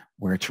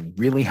where it's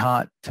really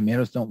hot,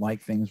 tomatoes don't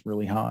like things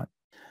really hot.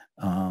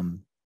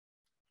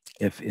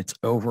 If it's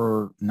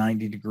over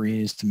 90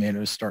 degrees,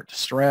 tomatoes start to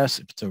stress.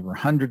 If it's over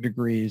 100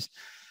 degrees,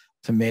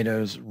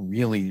 tomatoes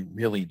really,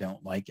 really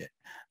don't like it.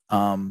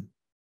 And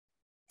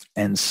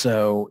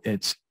so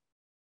it's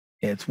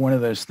one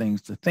of those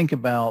things to think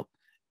about.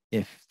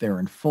 If they're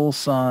in full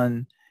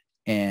sun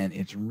and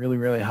it's really,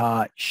 really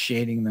hot,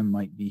 shading them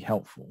might be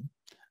helpful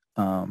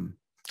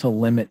to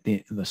limit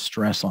the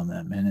stress on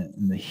them.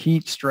 And the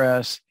heat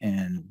stress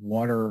and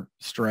water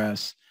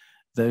stress,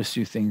 those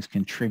two things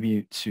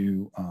contribute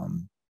to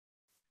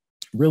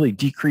really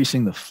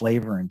decreasing the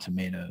flavor in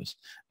tomatoes,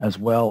 as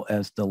well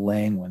as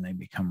delaying when they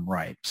become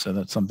ripe. So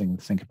that's something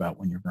to think about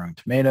when you're growing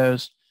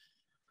tomatoes.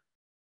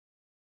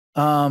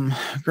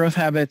 Growth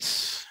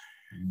habits,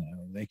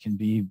 they can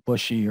be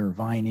bushy or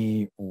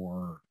viney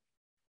or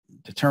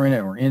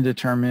determinate or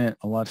indeterminate.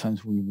 A lot of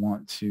times we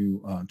want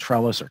to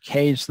trellis or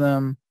cage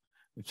them.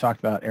 We've talked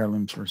about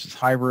heirlooms versus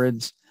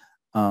hybrids.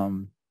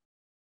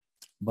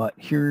 But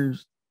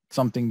here's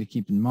something to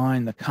keep in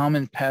mind. The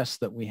common pests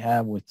that we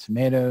have with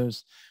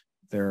tomatoes,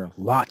 there are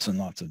lots and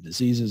lots of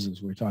diseases,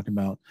 as we're talking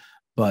about.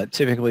 But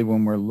typically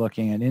when we're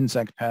looking at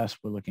insect pests,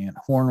 we're looking at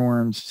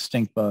hornworms,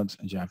 stink bugs,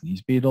 and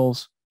Japanese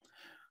beetles.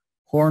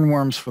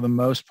 Hornworms, for the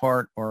most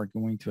part, are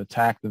going to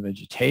attack the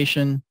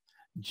vegetation.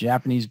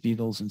 Japanese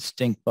beetles and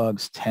stink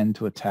bugs tend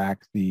to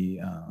attack the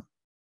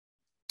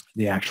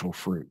actual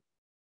fruit.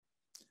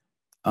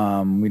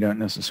 We don't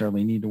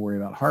necessarily need to worry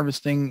about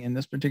harvesting in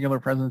this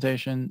particular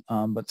presentation,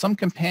 but some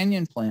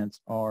companion plants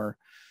are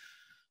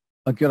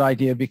a good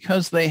idea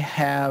because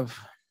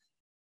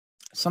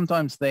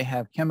sometimes they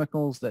have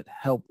chemicals that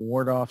help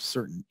ward off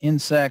certain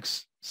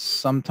insects.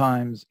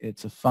 Sometimes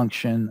it's a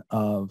function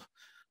of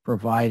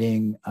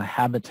providing a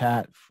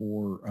habitat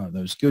for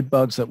those good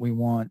bugs that we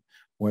want,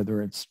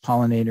 whether it's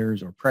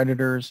pollinators or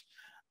predators.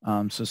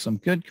 So some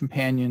good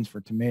companions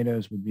for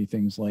tomatoes would be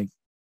things like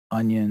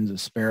onions,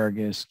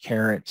 asparagus,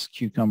 carrots,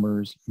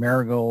 cucumbers,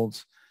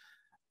 marigolds,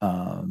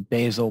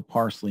 basil,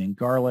 parsley, and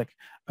garlic.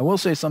 I will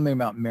say something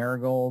about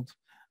marigold.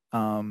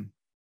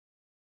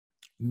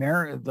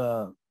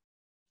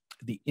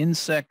 The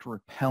insect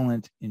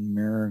repellent in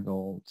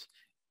marigolds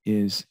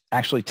is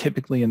actually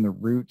typically in the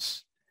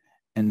roots.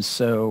 And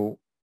so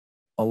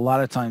a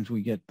lot of times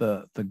we get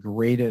the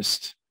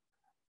greatest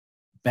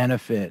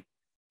benefit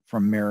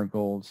from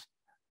marigolds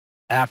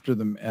at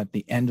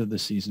the end of the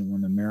season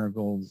when the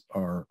marigolds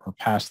are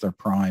past their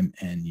prime,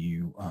 and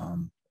you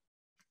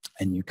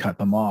cut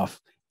them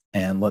off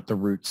and let the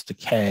roots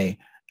decay,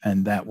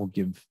 and that will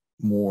give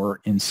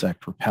more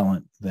insect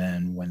repellent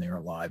than when they're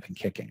alive and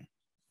kicking.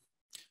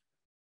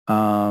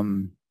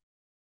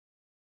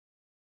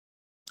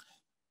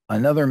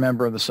 Another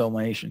member of the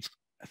Solanaceae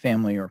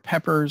family are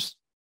peppers.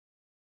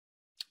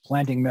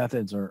 Planting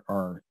methods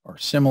are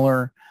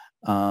similar.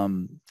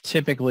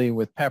 Typically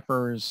with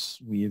peppers,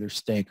 we either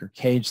stake or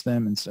cage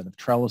them instead of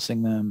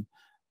trellising them.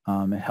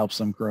 It helps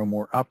them grow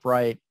more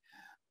upright.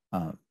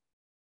 And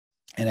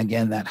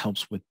again, that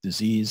helps with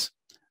disease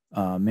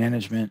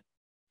management.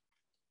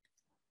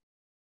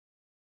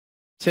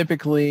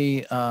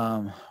 Typically,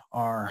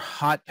 our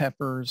hot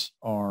peppers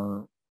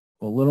are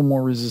a little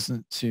more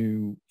resistant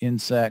to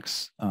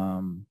insects.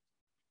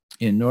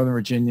 In Northern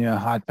Virginia,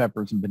 hot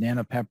peppers and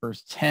banana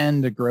peppers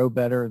tend to grow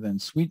better than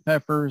sweet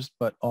peppers,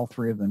 but all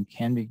three of them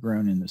can be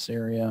grown in this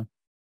area.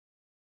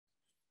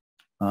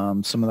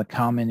 Some of the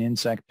common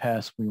insect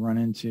pests we run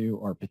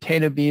into are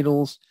potato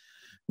beetles,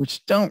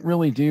 which don't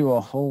really do a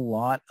whole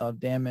lot of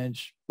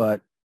damage,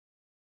 but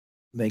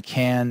they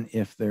can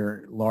if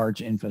they're large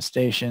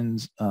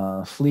infestations.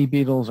 Flea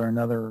beetles are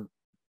another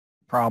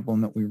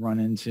problem that we run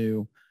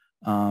into,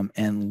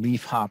 and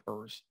leaf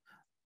hoppers.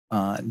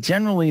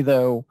 Generally,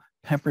 though,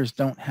 peppers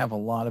don't have a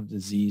lot of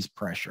disease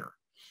pressure,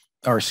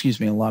 or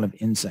excuse me, a lot of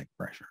insect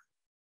pressure.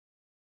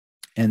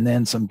 And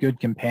then some good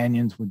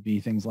companions would be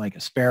things like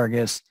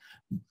asparagus,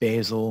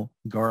 basil,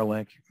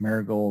 garlic,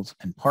 marigolds,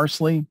 and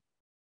parsley.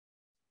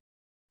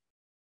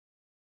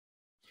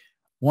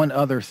 One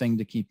other thing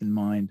to keep in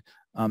mind,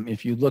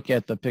 if you look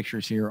at the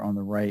pictures here on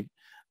the right,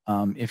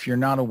 if you're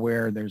not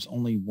aware, there's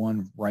only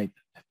one ripe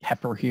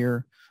pepper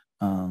here.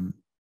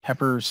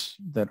 Peppers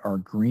that are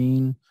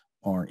green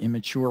are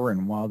immature,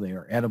 and while they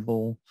are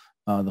edible,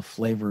 the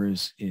flavor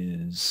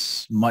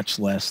is much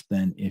less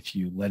than if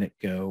you let it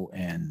go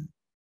and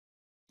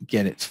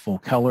get its full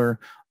color.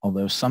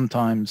 Although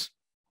sometimes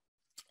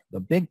the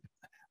big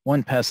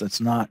one pest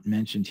that's not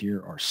mentioned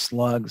here are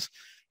slugs.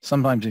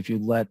 Sometimes if you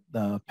let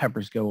the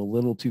peppers go a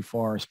little too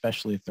far,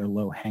 especially if they're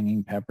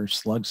low-hanging peppers,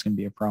 slugs can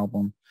be a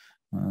problem.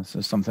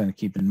 So something to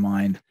keep in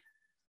mind.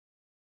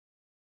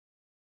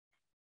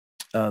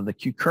 The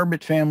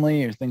cucurbit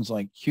family are things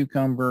like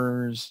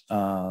cucumbers,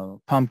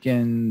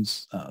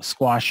 pumpkins,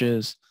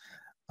 squashes.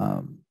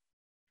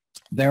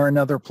 They're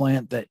another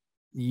plant that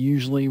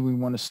usually we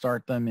want to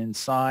start them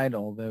inside,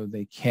 although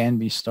they can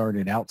be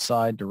started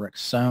outside, direct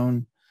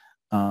sown.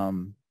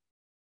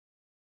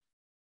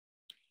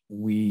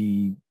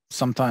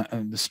 Sometimes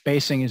the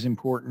spacing is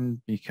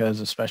important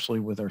because, especially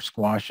with our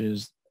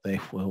squashes, they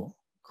will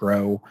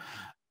grow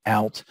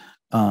out.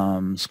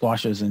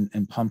 Squashes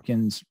and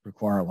pumpkins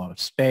require a lot of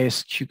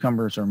space.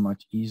 Cucumbers are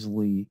much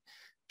easily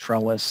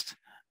trellised,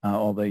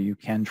 although you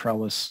can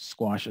trellis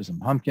squashes and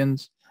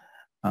pumpkins.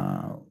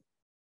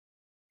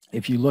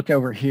 If you look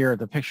over here at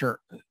the picture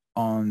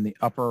on the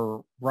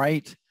upper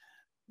right,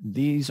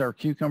 these are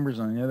cucumbers,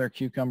 and the other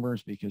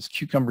cucumbers, because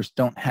cucumbers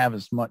don't have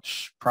as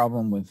much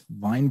problem with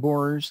vine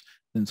borers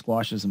than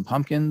squashes and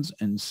pumpkins.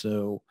 And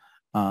so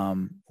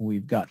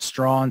we've got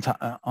straw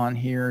on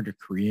here to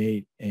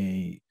create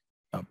a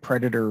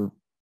predator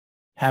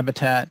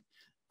habitat.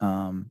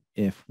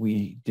 If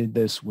we did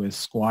this with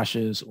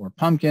squashes or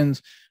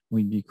pumpkins,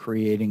 we'd be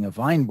creating a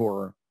vine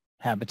borer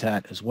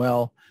habitat as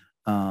well.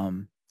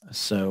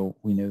 So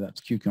we know that's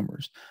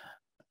cucumbers.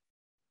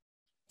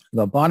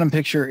 The bottom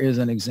picture is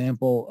an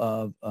example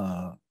of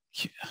a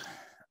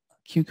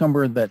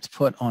cucumber that's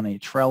put on a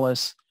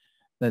trellis.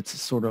 That's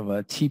sort of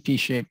a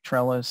teepee-shaped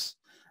trellis.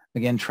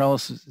 Again,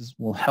 trellises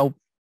will help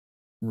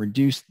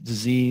reduce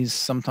disease.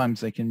 Sometimes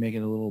they can make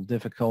it a little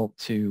difficult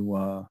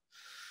to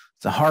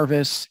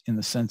harvest, in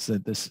the sense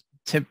that this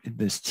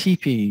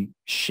teepee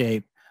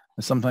shape,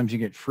 sometimes you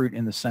get fruit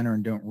in the center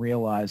and don't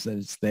realize that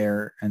it's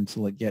there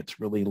until it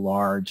gets really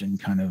large and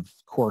kind of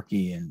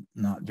corky and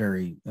not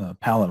very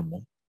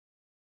palatable.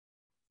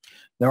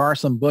 There are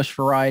some bush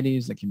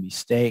varieties that can be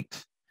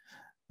staked.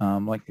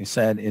 Like I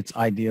said, it's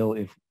ideal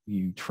if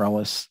you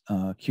trellis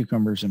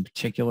cucumbers in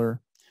particular.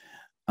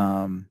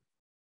 Common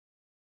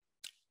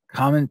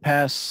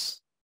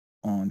pests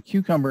on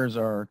cucumbers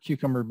are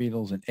cucumber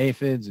beetles and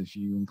aphids. If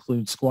you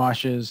include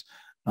squashes,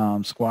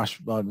 squash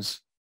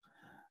bugs.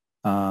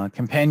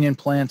 Companion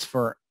plants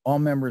for all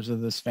members of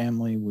this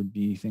family would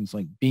be things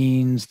like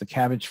beans, the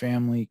cabbage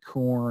family,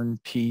 corn,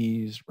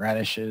 peas,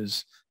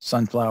 radishes,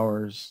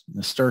 sunflowers,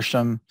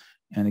 nasturtium,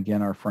 and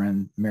again, our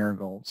friend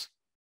marigolds.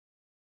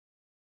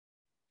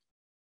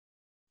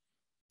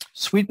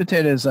 Sweet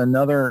potato is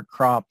another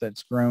crop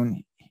that's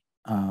grown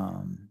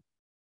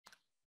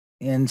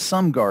in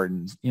some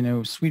gardens. You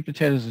know, sweet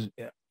potatoes,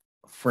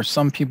 for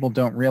some people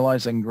don't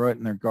realize they can grow it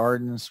in their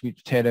garden. Sweet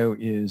potato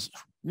is a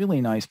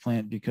really nice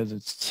plant because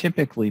it's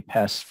typically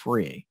pest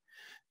free.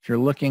 If you're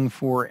looking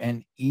for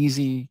an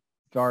easy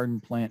garden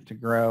plant to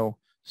grow,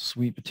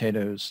 sweet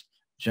potatoes,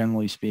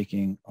 generally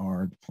speaking,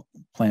 are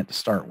the plant to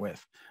start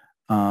with.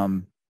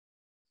 And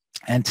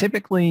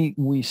typically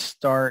we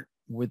start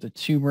with a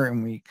tuber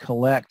and we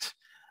collect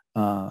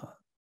the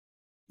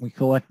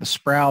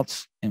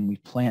sprouts and we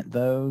plant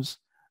those.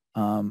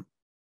 What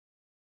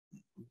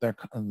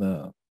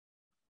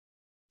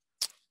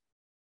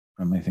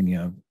am I thinking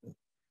of?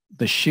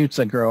 The shoots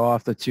that grow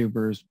off the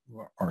tubers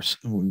are,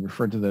 we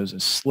refer to those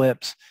as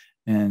slips.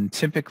 And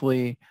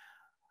typically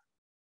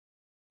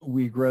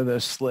we grow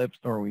those slips,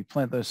 or we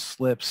plant those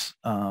slips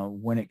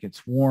when it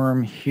gets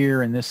warm.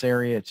 Here in this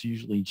area, it's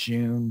usually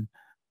June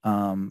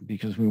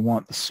because we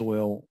want the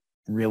soil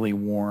really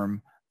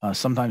warm.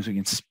 Sometimes we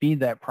can speed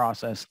that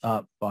process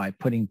up by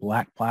putting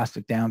black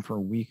plastic down for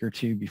a week or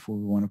two before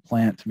we want to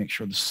plant to make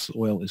sure the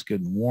soil is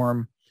good and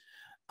warm.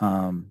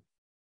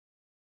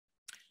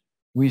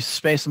 We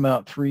space them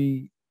about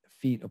 3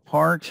 feet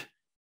apart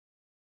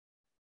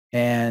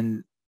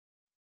and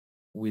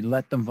we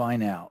let them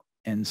vine out.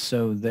 And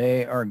so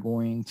they are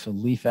going to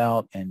leaf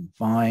out and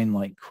vine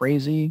like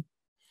crazy.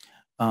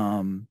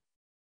 And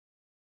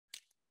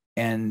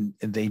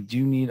they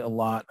do need a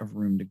lot of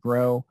room to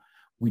grow.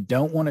 We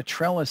don't want to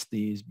trellis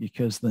these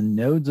because the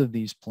nodes of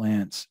these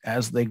plants,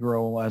 as they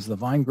grow, as the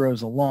vine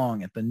grows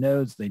along at the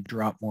nodes, they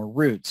drop more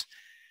roots.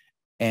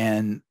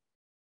 And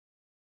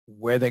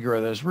where they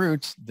grow those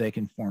roots, they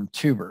can form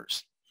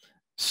tubers.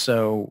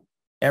 So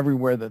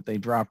everywhere that they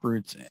drop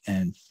roots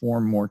and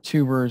form more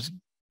tubers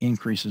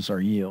increases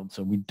our yield.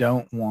 So we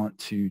don't want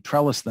to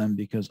trellis them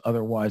because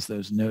otherwise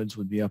those nodes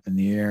would be up in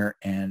the air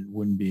and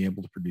wouldn't be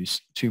able to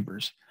produce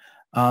tubers.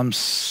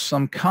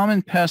 Some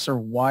common pests are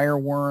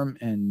wireworm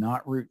and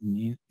knotroot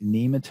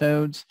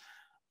nematodes.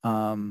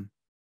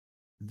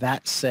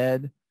 That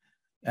said,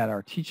 at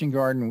our teaching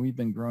garden, we've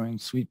been growing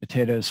sweet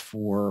potatoes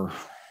for,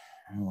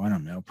 I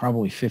don't know,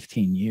 probably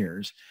 15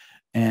 years,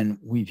 and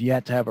we've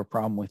yet to have a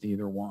problem with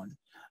either one.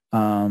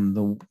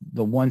 The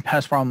one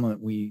pest problem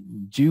that we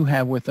do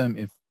have with them,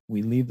 if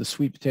we leave the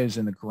sweet potatoes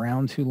in the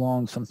ground too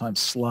long, sometimes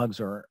slugs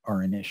are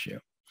an issue.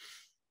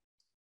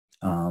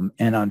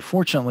 And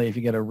unfortunately, if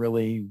you get a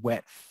really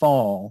wet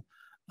fall,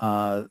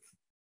 the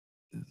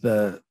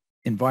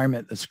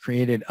environment that's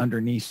created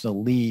underneath the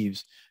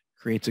leaves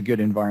creates a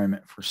good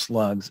environment for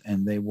slugs,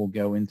 and they will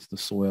go into the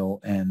soil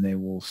and they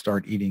will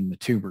start eating the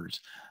tubers.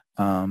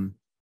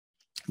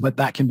 But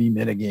that can be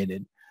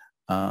mitigated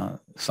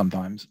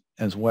sometimes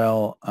as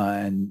well,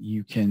 and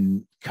you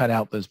can cut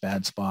out those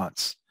bad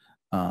spots.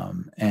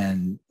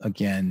 And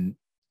again,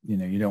 you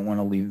know, you don't want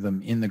to leave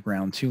them in the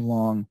ground too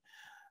long,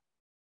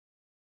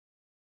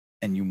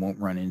 and you won't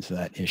run into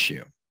that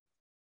issue.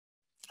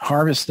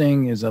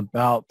 Harvesting is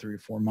about 3 or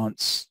 4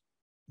 months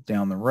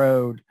down the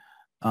road.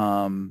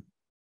 You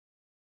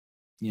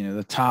know,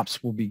 the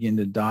tops will begin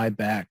to die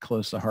back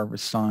close to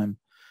harvest time,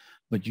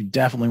 but you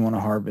definitely want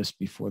to harvest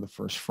before the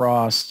first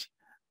frost.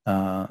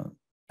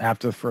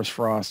 After the first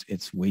frost,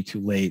 it's way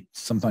too late.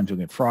 Sometimes you'll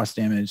get frost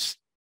damage.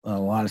 A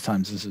lot of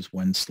times this is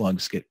when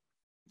slugs get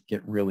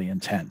really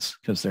intense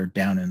because they're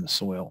down in the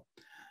soil.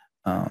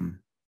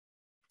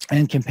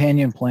 And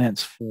companion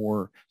plants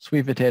for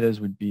sweet potatoes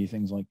would be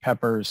things like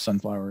peppers,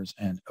 sunflowers,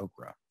 and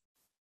okra.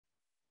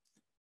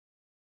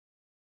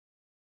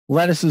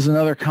 Lettuce is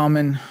another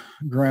common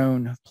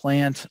grown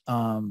plant.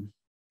 You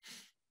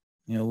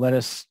know,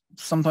 lettuce,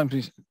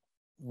 sometimes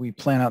we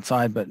plant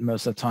outside, but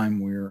most of the time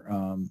we're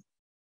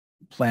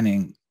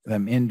planting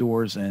them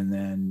indoors and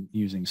then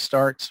using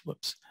starts.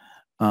 Whoops.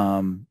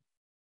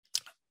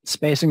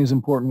 Spacing is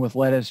important with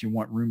lettuce. You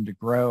want room to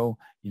grow.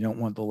 You don't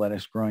want the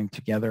lettuce growing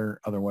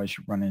together. Otherwise,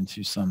 you run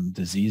into some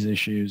disease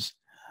issues.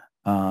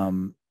 There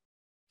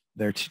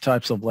are 2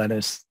 types of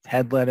lettuce,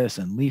 head lettuce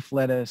and leaf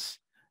lettuce.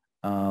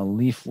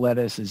 Leaf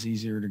lettuce is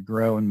easier to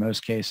grow in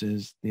most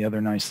cases. The other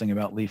nice thing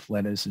about leaf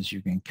lettuce is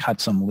you can cut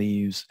some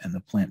leaves and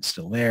the plant's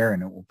still there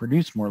and it will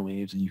produce more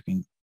leaves, and you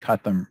can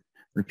cut them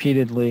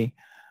repeatedly.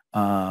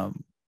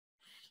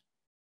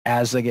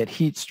 As they get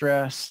heat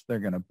stress, they're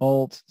going to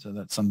bolt, so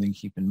that's something to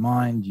keep in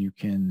mind. You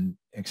can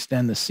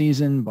extend the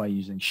season by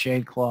using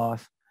shade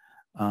cloth.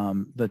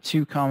 The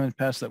 2 common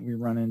pests that we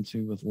run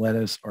into with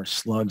lettuce are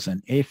slugs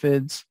and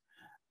aphids,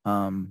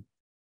 and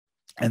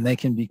they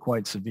can be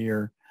quite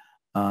severe.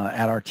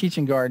 At our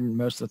teaching garden,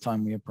 most of the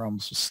time we have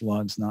problems with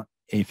slugs, not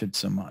aphids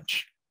so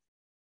much.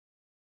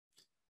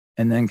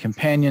 And then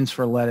companions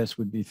for lettuce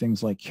would be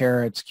things like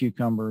carrots,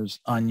 cucumbers,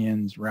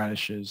 onions,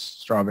 radishes,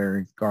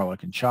 strawberry,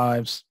 garlic, and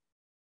chives.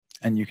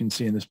 And you can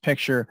see in this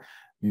picture,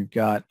 you've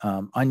got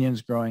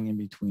onions growing in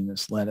between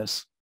this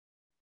lettuce.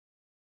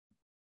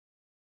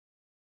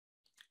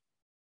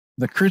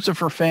 The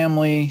crucifer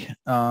family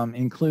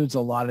includes a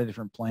lot of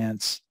different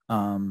plants.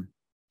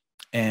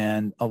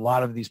 And a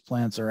lot of these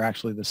plants are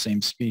actually the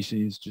same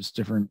species, just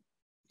different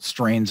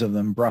strains of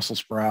them. Brussels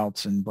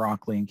sprouts and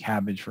broccoli and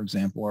cabbage, for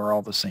example, are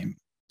all the same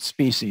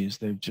species.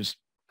 They've just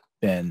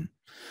been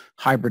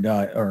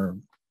hybridized, or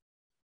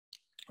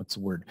what's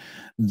the word?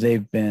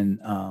 They've been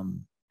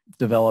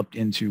developed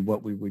into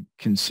what we would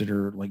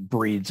consider like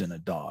breeds in a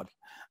dog.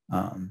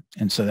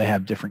 And so they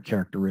have different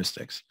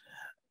characteristics.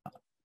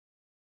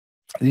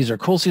 These are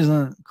cool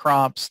season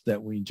crops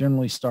that we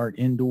generally start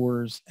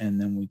indoors and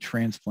then we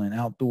transplant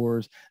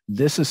outdoors.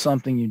 This is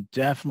something you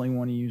definitely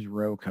want to use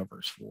row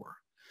covers for.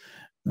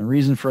 And the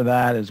reason for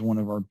that is one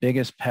of our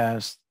biggest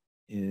pests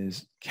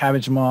is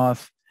cabbage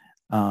moth.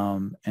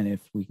 And if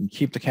we can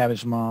keep the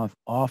cabbage moth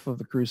off of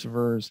the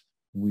crucifers,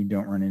 we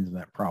don't run into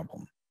that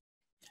problem.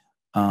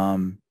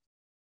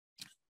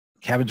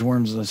 Cabbage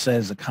worms, as I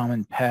said, is a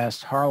common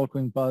pest.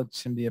 Harlequin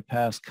bugs can be a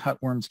pest.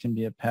 Cutworms can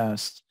be a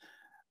pest.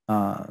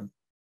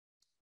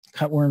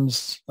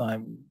 Cutworms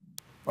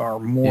are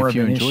more of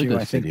an issue,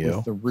 I think,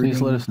 with the rooting.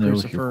 Please let us know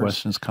crucifers. your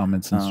questions,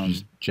 comments, and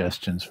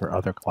suggestions for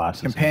other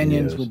classes.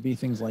 Companions would be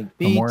things like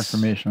beets. For more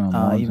information on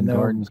lawns and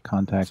gardens,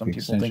 contact some the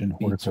people think Extension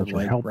beets are Horticulture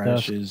like Help Desk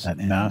radishes at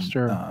and,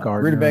 Master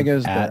Gardener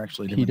rutabagas. at They're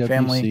actually a different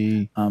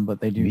family,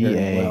 but they do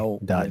very well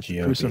with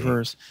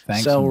crucifers.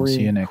 Thanks, and we'll see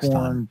Celery, you next corn,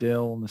 time.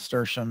 dill,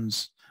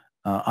 nasturtiums,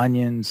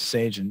 onions,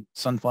 sage, and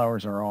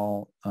sunflowers are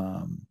all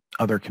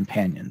other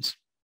companions.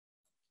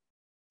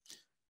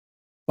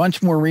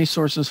 Bunch more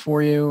resources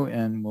for you,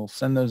 and we'll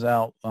send those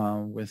out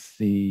with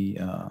the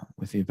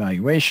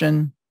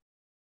evaluation.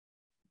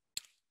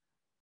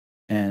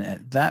 And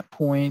at that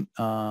point,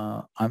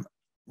 I'm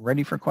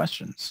ready for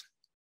questions.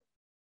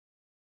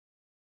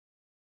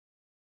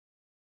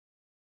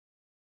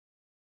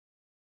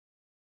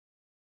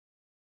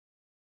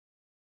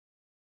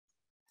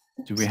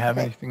 Do we have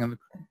anything on the?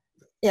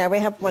 Yeah, we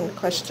have one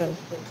question.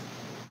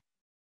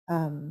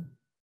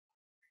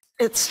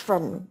 It's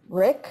from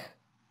Rick.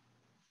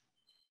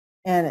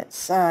 And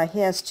it's he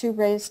has 2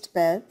 raised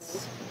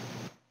beds,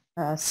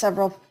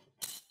 several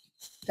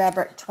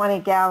fabric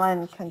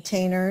 20-gallon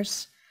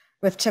containers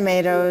with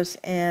tomatoes,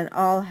 and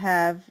all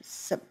have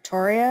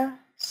septoria.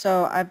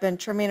 So I've been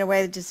trimming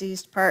away the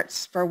diseased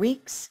parts for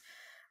weeks,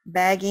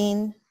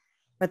 bagging,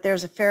 but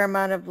there's a fair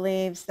amount of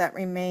leaves that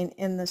remain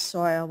in the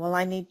soil. Will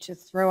I need to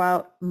throw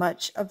out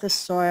much of the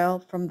soil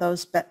from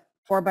those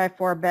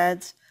 4x4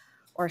 beds,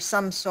 or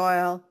some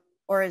soil,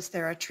 or is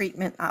there a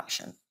treatment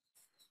option?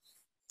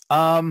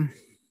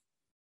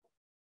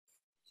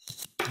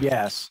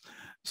 Yes.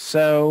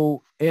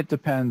 So it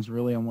depends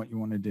really on what you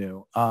want to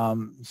do.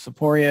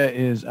 Septoria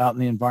is out in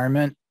the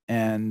environment,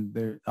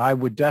 and I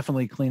would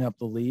definitely clean up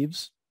the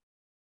leaves.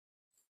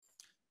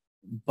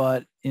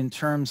 But in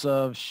terms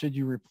of should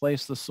you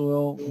replace the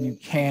soil, you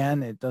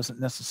can. It doesn't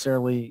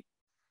necessarily,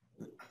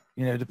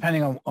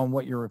 depending on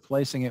what you're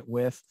replacing it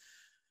with,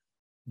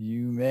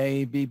 you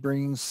may be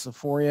bringing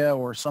septoria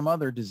or some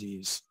other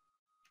disease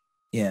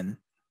in.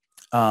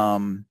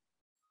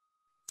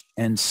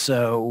 And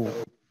so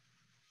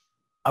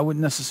I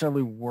wouldn't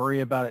necessarily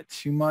worry about it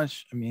too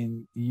much. I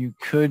mean, you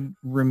could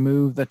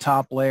remove the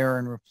top layer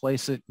and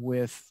replace it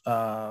with,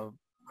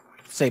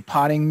 say,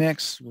 potting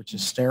mix, which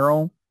is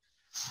sterile.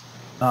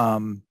 But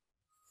I'm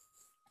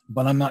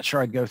not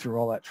sure I'd go through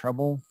all that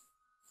trouble.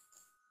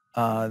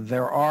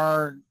 There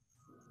are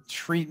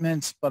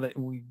treatments, but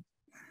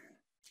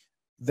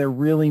they're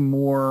really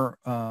more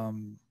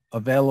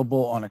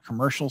available on a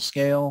commercial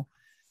scale.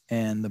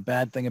 And the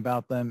bad thing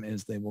about them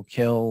is they will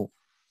kill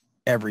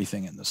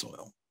everything in the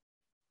soil.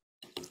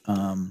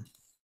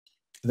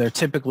 They're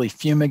typically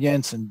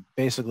fumigants, and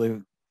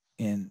basically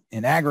in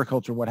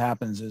agriculture, what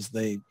happens is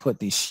they put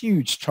these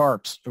huge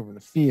tarps over the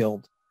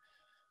field,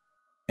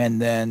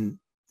 and then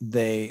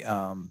they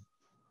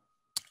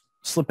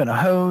slip in a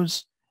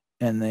hose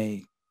and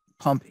they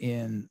pump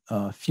in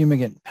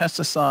fumigant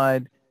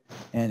pesticide,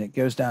 and it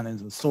goes down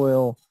into the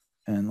soil.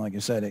 And like I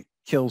said, it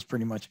kills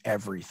pretty much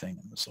everything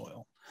in the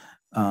soil.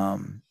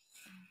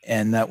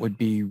 And that would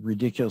be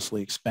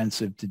ridiculously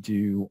expensive to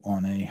do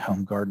on a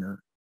home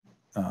gardener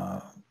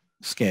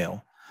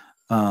scale.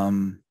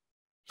 One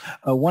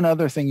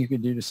other thing you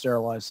could do to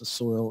sterilize the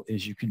soil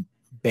is you could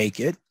bake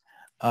it.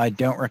 I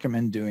don't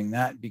recommend doing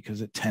that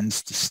because it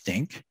tends to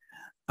stink.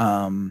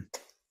 And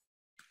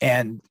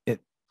it,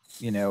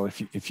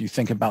 if you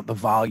think about the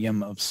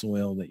volume of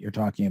soil that you're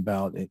talking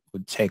about, it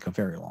would take a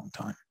very long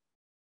time.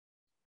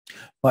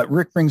 But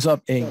Rick brings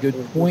up a good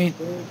point.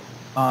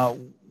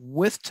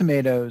 With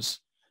tomatoes,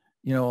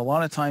 a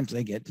lot of times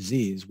they get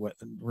disease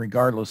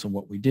regardless of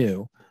what we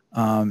do.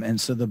 And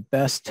so the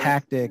best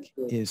tactic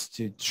is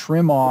to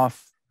trim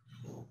off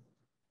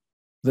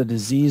the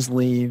diseased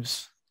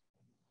leaves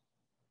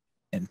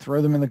and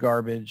throw them in the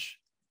garbage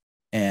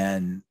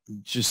and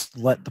just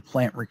let the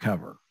plant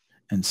recover.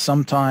 And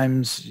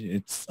sometimes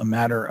it's a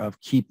matter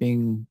of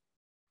keeping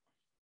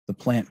the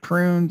plant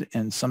pruned,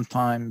 and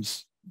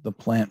sometimes the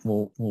plant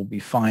will be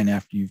fine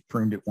after you've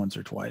pruned it once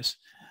or twice.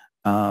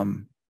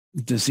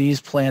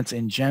 Diseased plants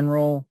in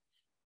general,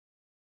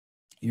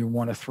 you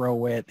want to throw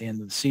away at the end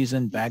of the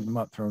season, bag them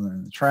up, throw them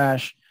in the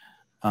trash.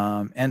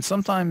 And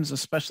sometimes,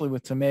 especially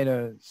with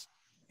tomatoes,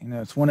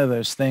 it's one of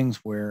those things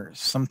where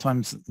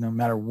sometimes no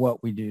matter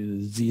what we do,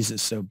 the disease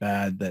is so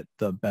bad that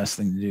the best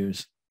thing to do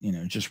is,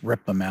 just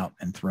rip them out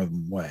and throw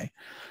them away.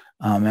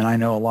 And I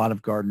know a lot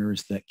of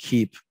gardeners that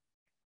keep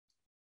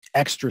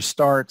extra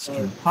starts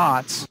in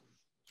pots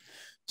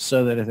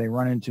so that if they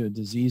run into a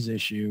disease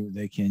issue,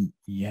 they can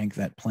yank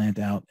that plant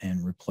out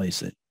and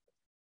replace it.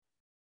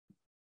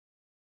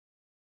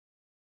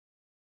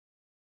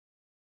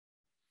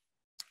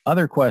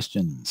 Other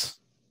questions?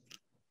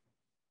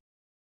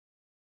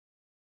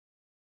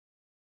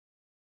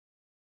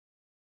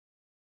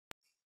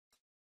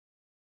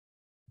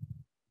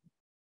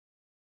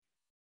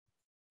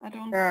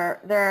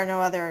 There are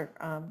no other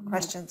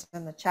questions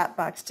in the chat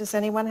box. Does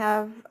anyone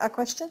have a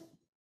question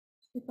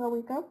before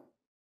we go?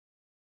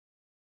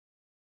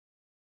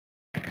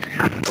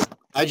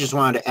 I just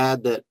wanted to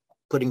add that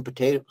putting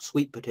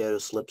sweet potato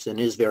slips in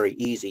is very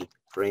easy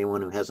for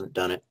anyone who hasn't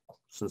done it,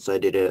 since I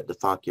did it at the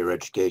Fauquier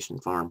Education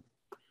Farm.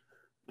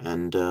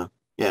 And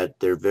yeah,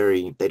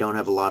 they don't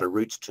have a lot of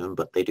roots to them,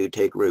 but they do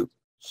take root.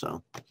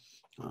 So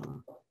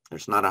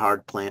there's not a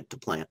hard plant to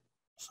plant.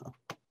 So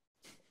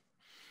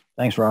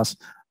thanks, Ross.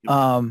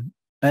 And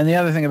the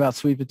other thing about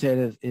sweet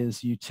potatoes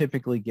is you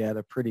typically get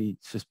a pretty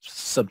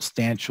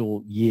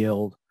substantial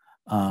yield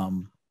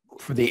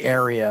for the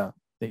area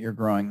that you're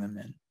growing them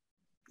in.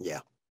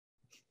 Yeah.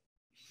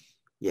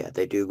 Yeah,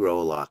 they do grow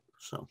a lot.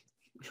 So.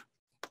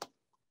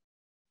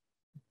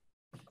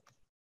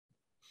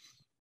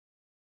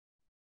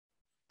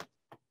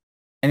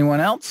 Anyone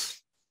else?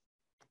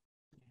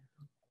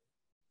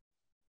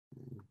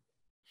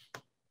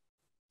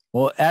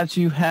 Well, as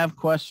you have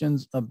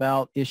questions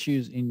about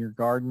issues in your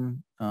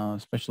garden,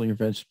 especially your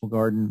vegetable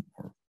garden,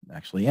 or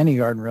actually any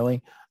garden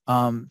really,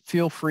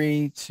 feel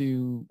free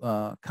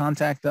to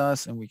contact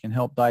us and we can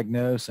help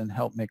diagnose and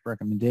help make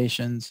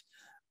recommendations.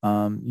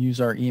 Use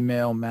our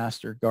email,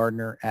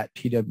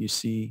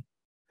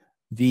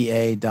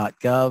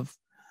 mastergardener@pwcva.gov.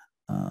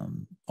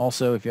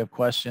 Also, if you have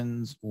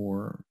questions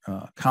or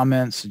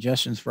comments,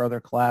 suggestions for other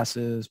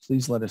classes,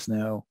 please let us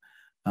know.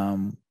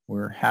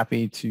 We're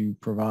happy to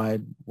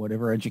provide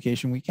whatever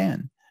education we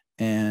can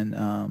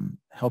and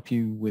help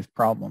you with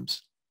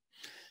problems.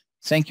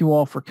 Thank you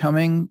all for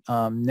coming.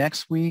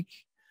 Next week,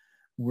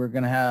 we're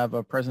going to have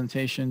a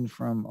presentation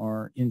from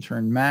our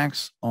intern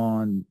Max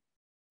on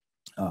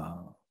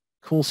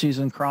cool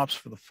season crops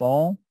for the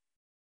fall.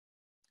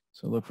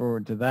 So look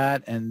forward to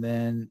that. And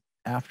then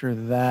after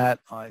that,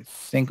 I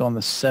think on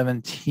the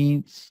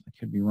 17th, I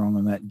could be wrong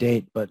on that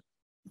date, but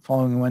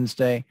following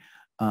Wednesday,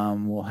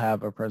 we'll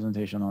have a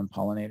presentation on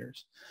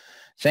pollinators.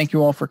 Thank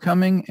you all for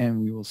coming,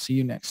 and we will see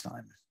you next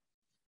time.